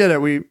like, yeah, we did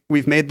it.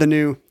 We've made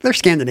they're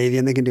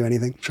Scandinavian. They can do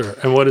anything. Sure.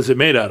 And what is it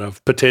made out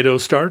of? Potato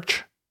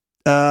starch?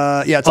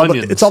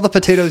 It's all the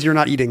potatoes you're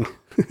not eating.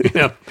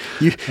 Yeah.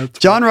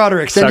 John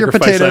Roderick, send your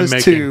potatoes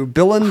to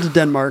Billund,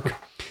 Denmark.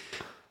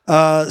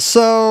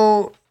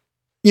 So,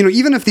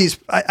 even if these,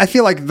 I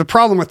feel like the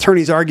problem with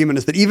Turney's argument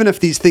is that even if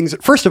these things,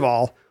 first of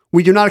all,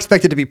 we do not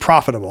expect it to be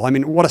profitable. I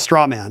mean, what a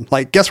straw man.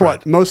 Like, guess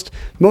what? Most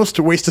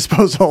waste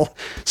disposal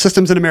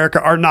systems in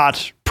America are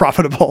not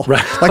profitable.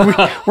 Right.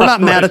 Like, we're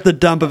not mad at the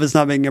dump of it's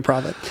not making a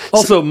profit.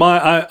 Also,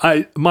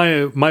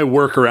 my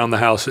work around the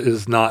house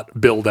is not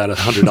billed at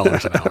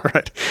 $100 an hour.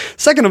 Right.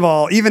 Second of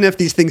all, even if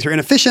these things are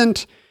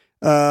inefficient,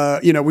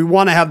 we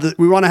want to have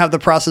the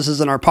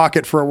processes in our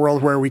pocket for a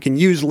world where we can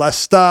use less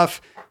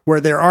stuff, where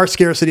there are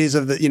scarcities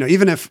of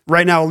even if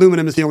right now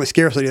aluminum is the only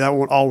scarcity, that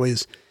won't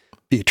always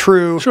be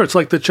true. Sure. It's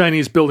like the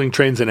Chinese building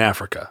trains in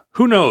Africa.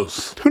 Who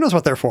knows? Who knows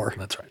what they're for?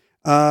 That's right.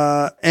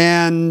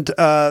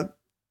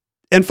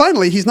 And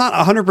finally, he's not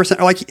 100%,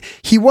 like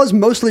he was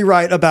mostly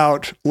right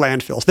about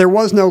landfills. There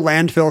was no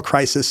landfill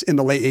crisis in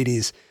the late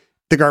 80s.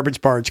 The garbage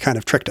barge kind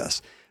of tricked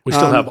us. We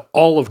still have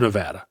all of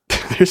Nevada.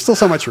 There's still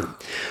so much room.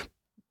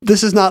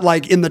 This is not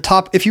like in the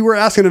top. If you were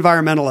asking an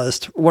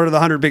environmentalist, what are the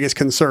 100 biggest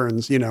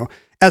concerns?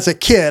 As a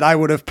kid, I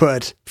would have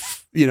put,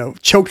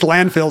 choked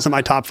landfills in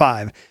my top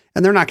 5,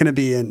 and they're not going to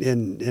be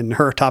in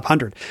her top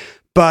 100.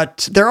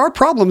 But there are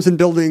problems in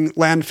building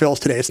landfills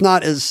today. It's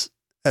not as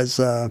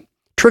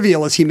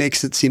trivial as he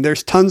makes it seem.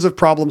 There's tons of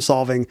problem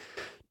solving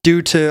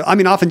due to,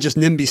 often just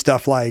NIMBY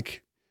stuff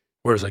like,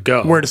 where does it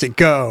go? Where does it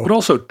go? But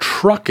also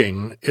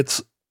trucking.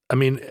 It's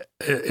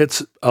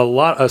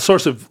a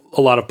source of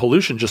a lot of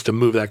pollution just to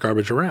move that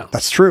garbage around.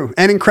 That's true.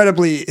 And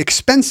incredibly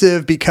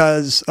expensive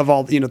because of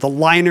all, the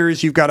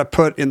liners you've got to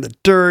put in the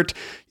dirt.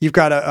 You've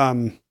got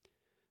to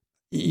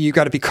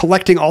be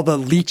collecting all the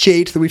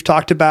leachate that we've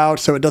talked about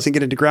so it doesn't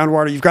get into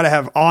groundwater. You've got to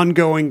have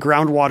ongoing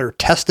groundwater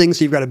testing.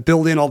 So you've got to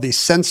build in all these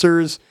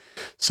sensors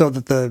so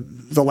that the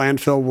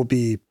landfill will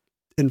be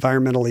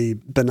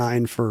environmentally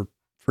benign for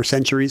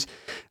centuries.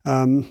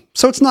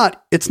 So it's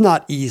not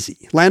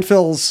easy.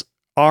 Landfills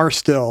are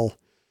still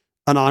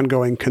an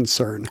ongoing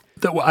concern.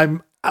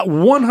 I'm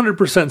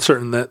 100%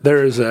 certain that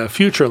there is a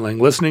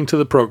futureling listening to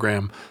the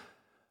program,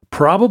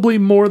 probably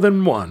more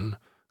than one,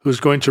 who's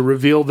going to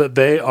reveal that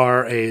they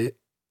are a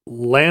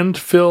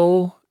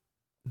landfill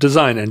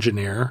design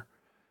engineer,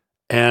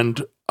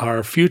 and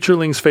our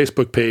Futurelings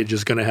Facebook page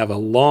is going to have a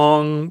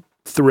long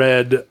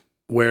thread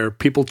where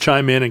people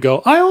chime in and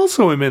go, I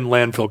also am in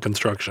landfill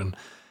construction.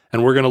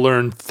 And we're going to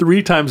learn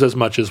 3 times as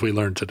much as we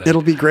learned today.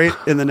 It'll be great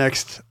in the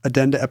next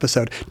addenda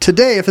episode.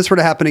 Today, if this were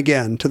to happen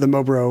again to the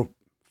Mobro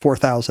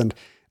 4000,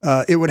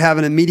 it would have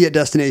an immediate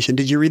destination.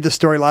 Did you read the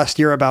story last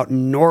year about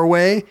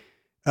Norway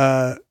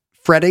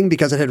fretting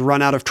because it had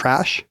run out of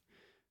trash?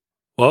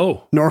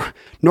 Whoa.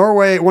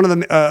 Norway, one of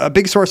the a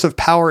big source of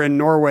power in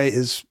Norway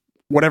is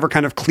whatever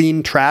kind of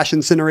clean trash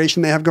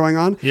incineration they have going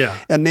on. Yeah.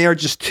 And they are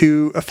just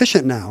too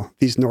efficient now,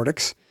 these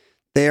Nordics.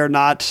 They are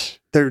not,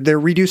 they're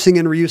reducing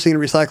and reusing and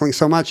recycling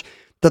so much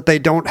that they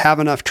don't have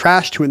enough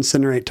trash to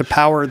incinerate to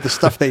power the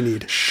stuff they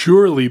need.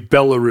 Surely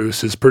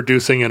Belarus is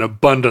producing an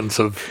abundance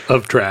of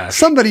trash.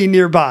 Somebody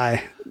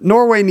nearby.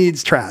 Norway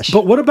needs trash.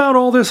 But what about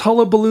all this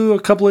hullabaloo a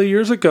couple of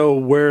years ago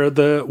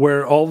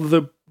where all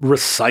the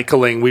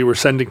recycling we were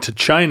sending to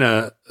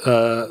China,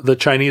 the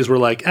Chinese were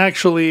like,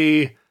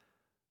 actually,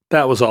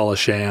 that was all a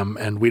sham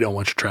and we don't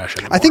want your trash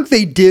anymore. I think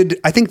they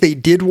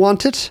did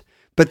want it,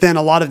 but then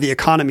a lot of the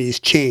economies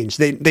changed.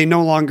 They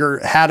no longer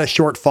had a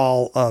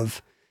shortfall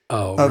of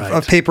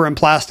paper and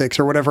plastics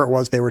or whatever it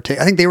was they were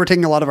taking. I think they were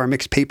taking a lot of our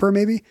mixed paper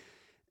maybe.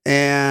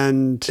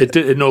 And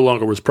it no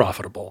longer was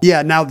profitable.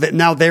 Yeah. Now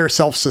they're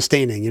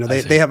self-sustaining,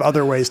 they have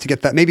other ways to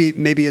get that.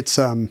 Maybe it's,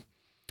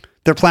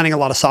 they're planting a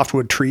lot of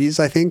softwood trees,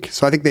 I think.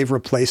 So I think they've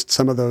replaced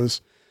some of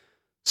those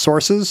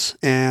sources.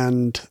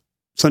 And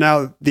so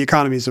now the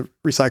economies of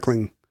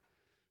recycling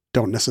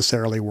don't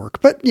necessarily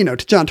work. But, to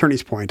John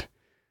Turney's point,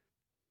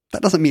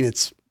 that doesn't mean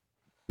it's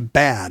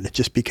bad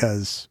just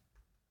because...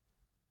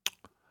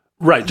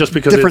 Right, just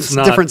because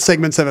different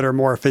segments of it are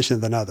more efficient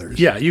than others.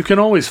 Yeah, you can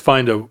always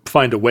find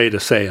a way to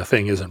say a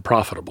thing isn't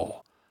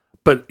profitable.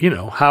 But,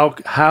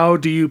 how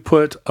do you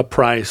put a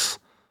price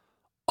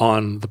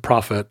on the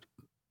profit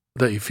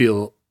that you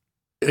feel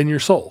in your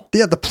soul?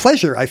 Yeah, the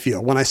pleasure I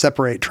feel when I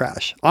separate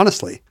trash,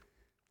 honestly.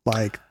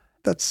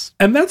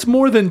 And that's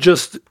more than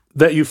just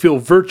that you feel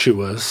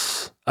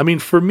virtuous. I mean,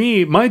 for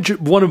me,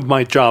 one of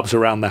my jobs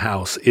around the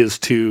house is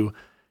to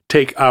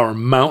take our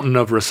mountain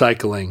of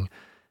recycling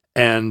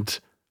and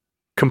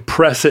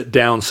compress it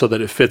down so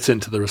that it fits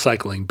into the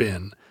recycling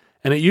bin.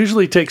 And it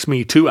usually takes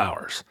me 2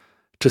 hours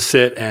to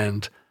sit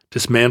and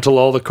dismantle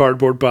all the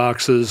cardboard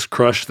boxes,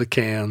 crush the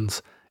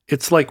cans.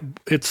 It's like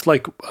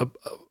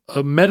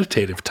a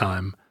meditative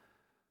time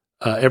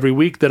every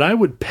week that I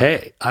would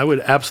pay. I would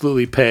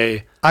absolutely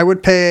pay. I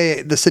would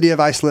pay the city of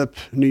Islip,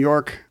 New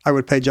York. I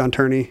would pay John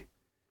Turney.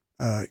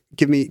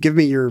 Give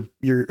me your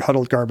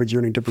huddled garbage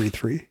yearning to breathe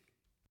free.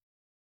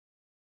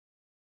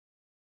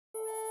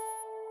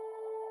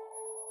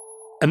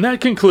 And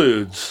that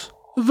concludes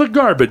The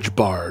Garbage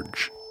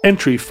Barge.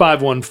 Entry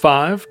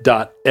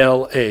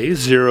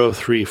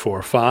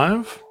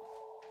 515.LA0345.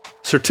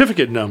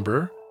 Certificate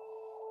number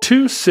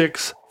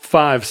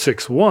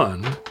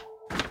 26561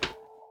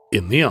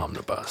 in the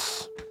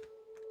omnibus.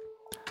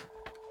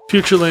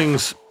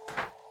 Futurelings,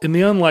 in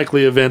the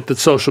unlikely event that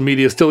social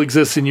media still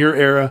exists in your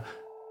era,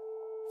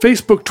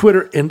 Facebook,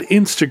 Twitter, and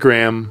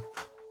Instagram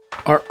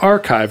are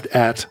archived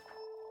at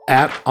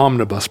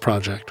Omnibus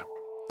Project.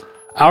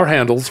 Our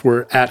handles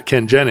were at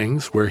Ken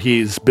Jennings, where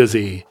he's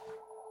busy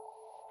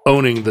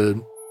owning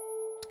the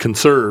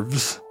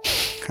conserves.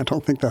 I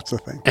don't think that's a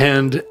thing.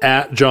 And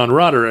at John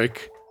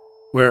Roderick,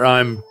 where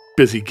I'm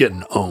busy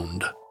getting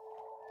owned.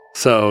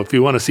 So if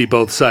you want to see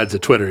both sides of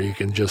Twitter, you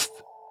can just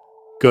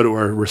go to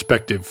our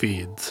respective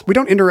feeds. We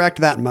don't interact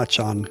that much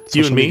on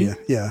social media.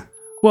 Yeah.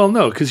 Well,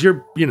 no, because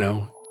you're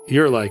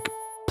like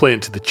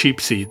playing to the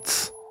cheap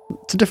seats.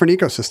 It's a different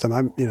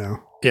ecosystem.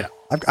 Yeah.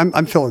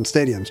 I'm filling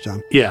stadiums,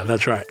 John. Yeah,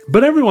 that's right.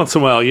 But every once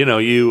in a while, you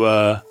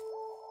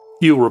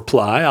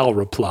reply, I'll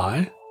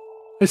reply.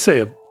 I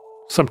say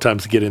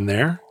sometimes get in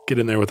there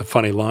with a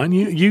funny line.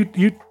 You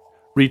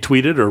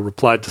retweeted or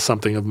replied to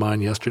something of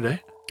mine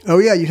yesterday. Oh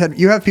yeah,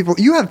 you have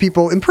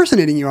people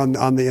impersonating you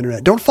on the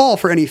internet. Don't fall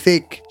for any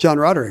fake John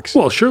Rodericks.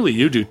 Well, surely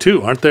you do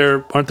too. Aren't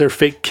there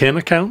fake Ken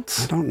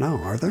accounts? I don't know.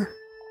 Are there?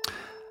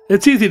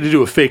 It's easy to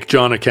do a fake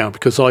John account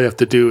because all you have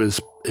to do is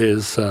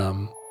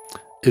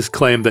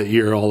claim that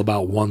you're all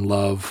about one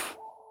love,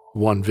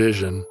 one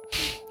vision.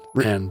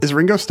 And is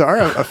Ringo Starr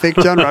a fake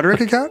John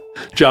Roderick account?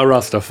 Ja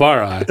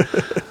Rastafari.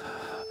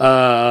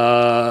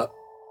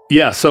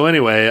 Yeah. So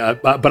anyway,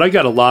 but I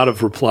got a lot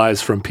of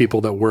replies from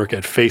people that work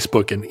at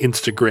Facebook and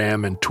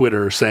Instagram and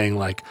Twitter saying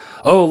like,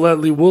 "Oh,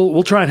 Ledley,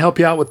 we'll try and help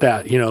you out with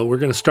that. We're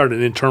going to start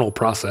an internal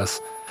process,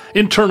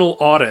 internal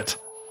audit."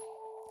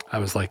 I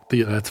was like,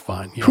 "Yeah, that's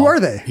fine." Who are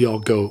they? Y'all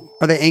go.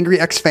 Are they angry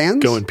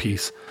ex-fans? Go in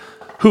peace.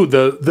 Who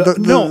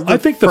no? I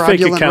think the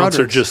fake accounts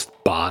are just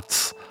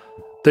bots.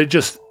 They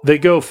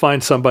go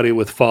find somebody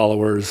with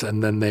followers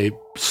and then they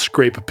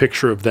scrape a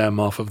picture of them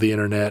off of the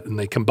internet and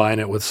they combine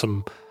it with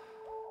some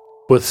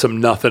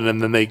nothing,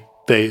 and then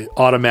they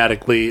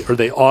automatically or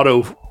they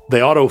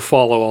auto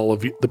follow all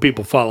of the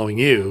people following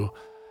you,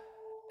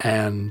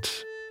 and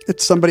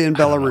it's somebody in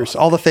Belarus.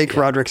 All the fake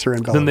Rodericks are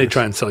in Belarus. Then they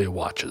try and sell you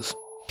watches.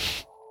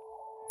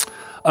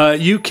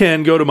 You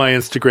can go to my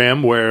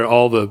Instagram where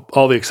all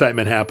the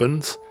excitement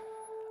happens.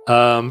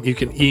 You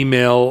can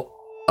email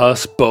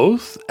us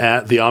both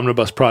at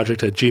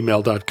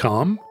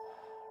theomnibusproject@gmail.com.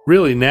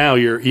 Really, now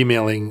you're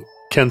emailing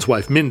Ken's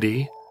wife,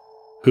 Mindy,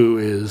 who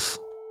is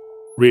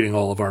reading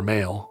all of our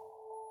mail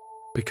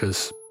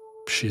because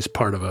she's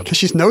part of because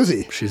she's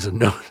nosy. She's a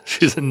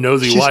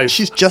nosy wife.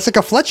 She's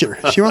Jessica Fletcher.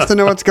 She wants to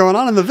know what's going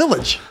on in the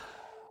village.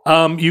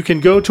 You can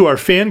go to our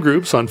fan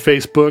groups on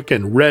Facebook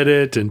and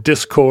Reddit and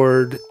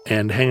Discord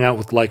and hang out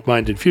with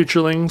like-minded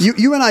futurelings.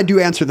 You and I do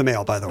answer the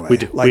mail, by the way. We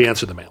do. We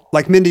answer the mail.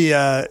 Like Mindy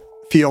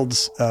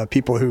fields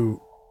people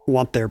who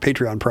want their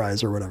Patreon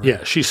prize or whatever.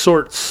 Yeah, she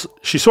sorts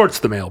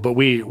the mail, but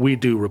we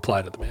do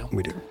reply to the mail.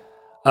 We do.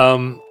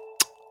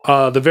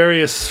 The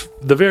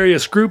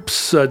various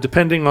groups,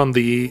 depending on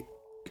the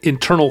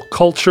internal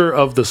culture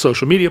of the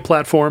social media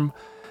platform,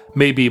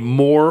 may be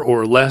more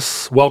or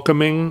less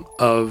welcoming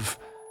of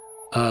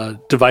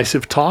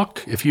divisive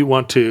talk. If you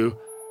want to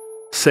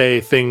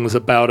say things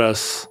about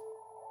us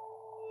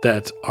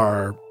that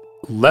are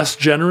less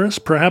generous,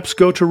 perhaps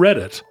go to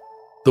Reddit,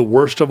 the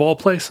worst of all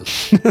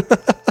places.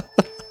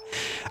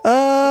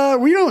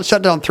 We don't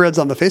shut down threads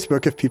on the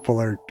Facebook if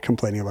people are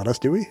complaining about us,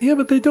 do we? Yeah,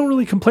 but they don't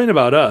really complain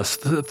about us.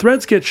 The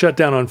threads get shut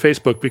down on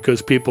Facebook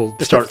because people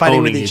start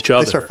owning each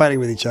other. They start fighting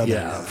with each other.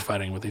 Yeah,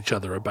 fighting with each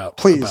other about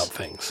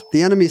things.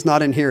 The enemy's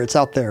not in here. It's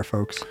out there,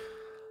 folks.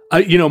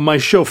 My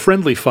show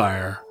Friendly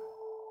Fire,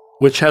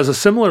 which has a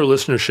similar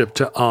listenership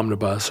to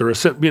Omnibus, or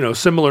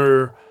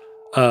similar,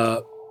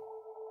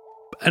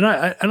 and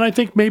I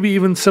think maybe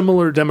even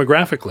similar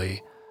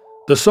demographically,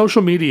 the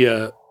social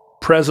media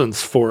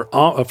presence for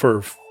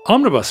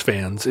Omnibus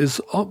fans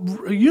is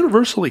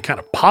universally kind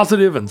of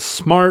positive and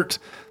smart,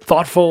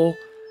 thoughtful.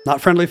 Not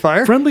Friendly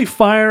Fire? Friendly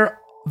Fire,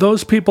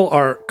 those people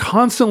are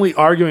constantly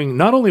arguing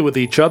not only with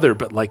each other,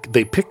 but like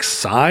they pick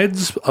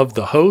sides of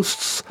the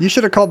hosts. You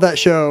should have called that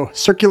show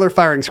Circular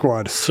Firing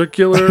Squad.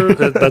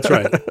 That's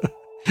right.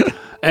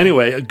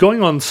 Anyway,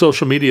 going on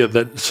social media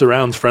that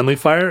surrounds Friendly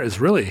Fire is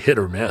really hit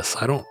or miss.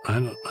 I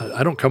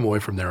don't come away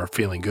from there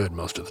feeling good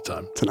most of the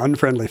time. It's an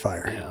unfriendly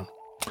fire. Yeah.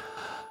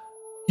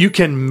 You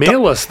can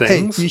mail us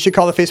things. Hey, you should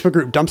call the Facebook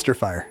group Dumpster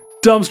Fire.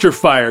 Dumpster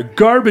Fire,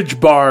 Garbage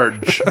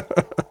Barge.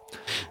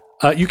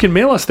 You can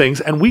mail us things,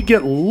 and we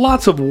get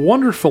lots of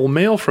wonderful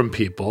mail from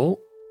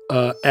people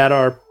at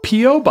our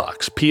P.O.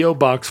 Box. P.O.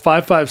 Box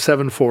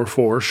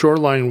 55744,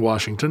 Shoreline,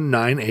 Washington,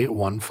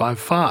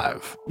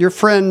 98155. Your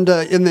friend,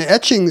 in the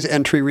etchings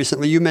entry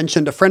recently, you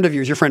mentioned a friend of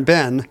yours, your friend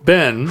Ben.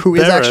 Ben. Who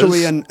is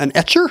actually an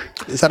etcher?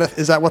 Is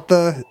that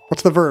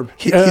what's the verb?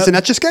 He's an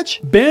etch-a-sketch?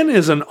 Ben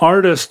is an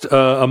artist,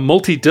 a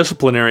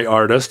multidisciplinary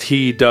artist.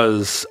 He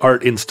does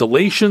art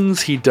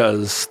installations. He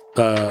does,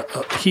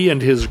 he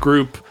and his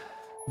group,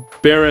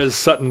 Beres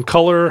Sutton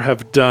Color,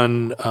 have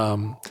done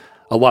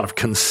a lot of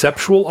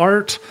conceptual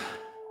art,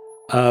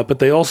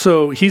 but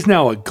he's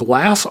now a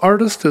glass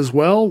artist as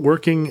well,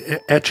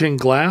 etching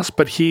glass,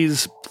 but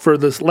he's, for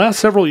this last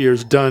several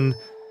years, done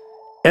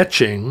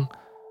etching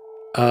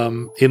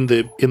in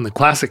the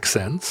classic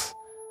sense.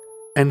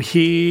 And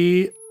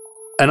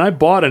I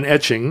bought an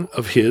etching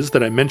of his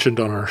that I mentioned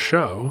on our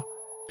show.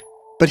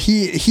 But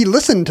he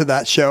listened to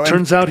that show.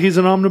 Turns out he's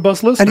an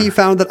Omnibus listener. And he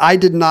found that I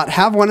did not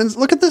have one. And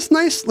look at this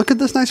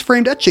nice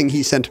framed etching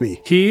he sent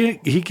me.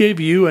 He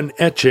gave you an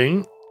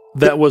etching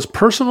that was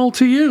personal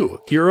to you,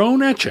 your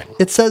own etching.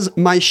 It says,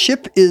 "My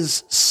ship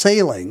is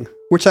sailing,"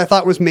 which I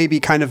thought was maybe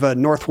kind of a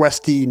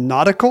Northwesty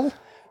nautical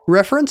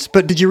reference.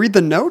 But did you read the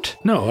note?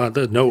 No,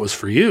 the note was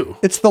for you.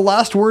 It's the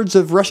last words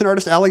of Russian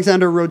artist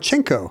Alexander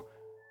Rodchenko.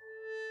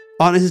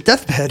 On his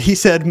deathbed, he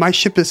said, "My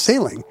ship is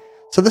sailing."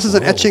 So this is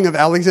an etching of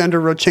Alexander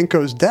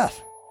Rodchenko's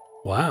death.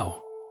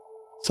 Wow.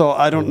 So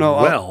I don't know.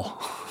 Well,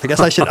 I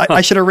guess I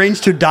should arrange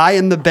to die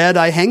in the bed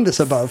I hang this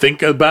above.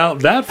 Think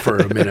about that for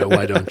a minute,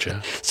 why don't you?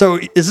 So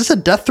is this a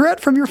death threat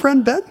from your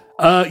friend Ben?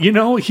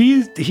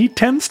 He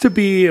tends to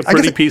be a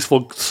pretty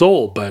peaceful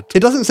soul, but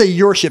it doesn't say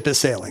your ship is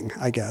sailing,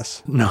 I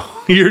guess. No,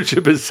 your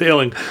ship is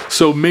sailing.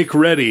 So make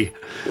ready,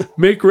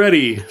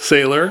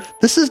 sailor.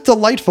 This is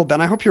delightful,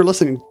 Ben. I hope you're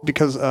listening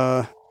because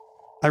I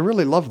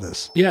really love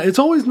this. Yeah, it's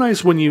always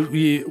nice when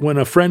when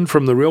a friend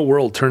from the real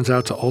world turns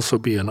out to also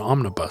be an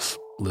Omnibus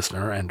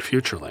listener and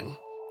futureling.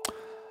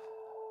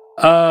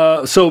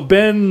 So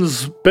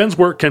Ben's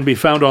work can be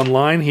found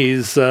online. He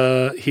is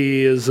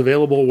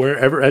available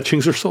wherever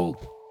etchings are sold.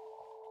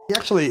 He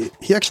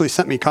actually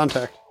sent me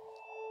contact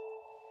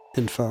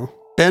info.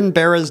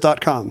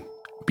 benberes.com.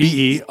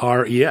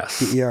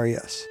 BERES.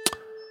 BERES.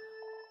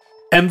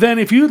 And then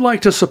if you'd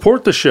like to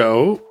support the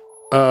show,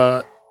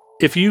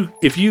 if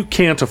you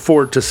can't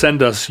afford to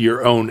send us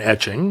your own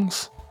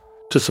etchings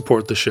to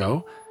support the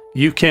show,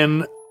 you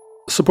can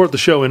support the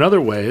show in other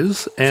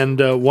ways, and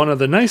one of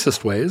the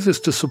nicest ways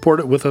is to support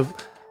it with a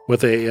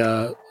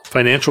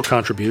financial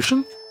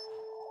contribution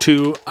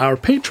to our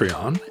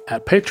Patreon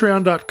at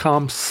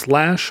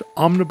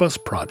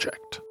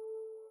patreon.com/omnibusproject.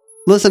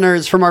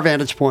 Listeners, from our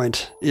vantage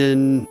point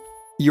in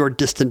your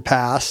distant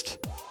past,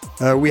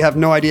 we have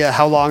no idea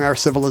how long our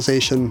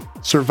civilization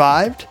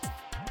survived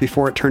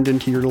before it turned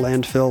into your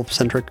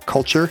landfill-centric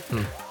culture.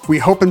 We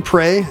hope and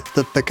pray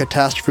that the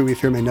catastrophe we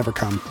fear may never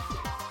come.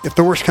 If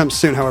the worst comes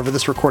soon, however,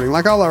 this recording,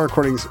 like all our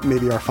recordings, may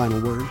be our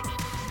final word.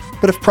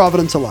 But if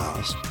Providence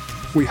allows,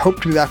 we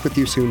hope to be back with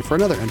you soon for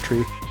another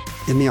entry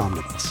in the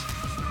Omnibus.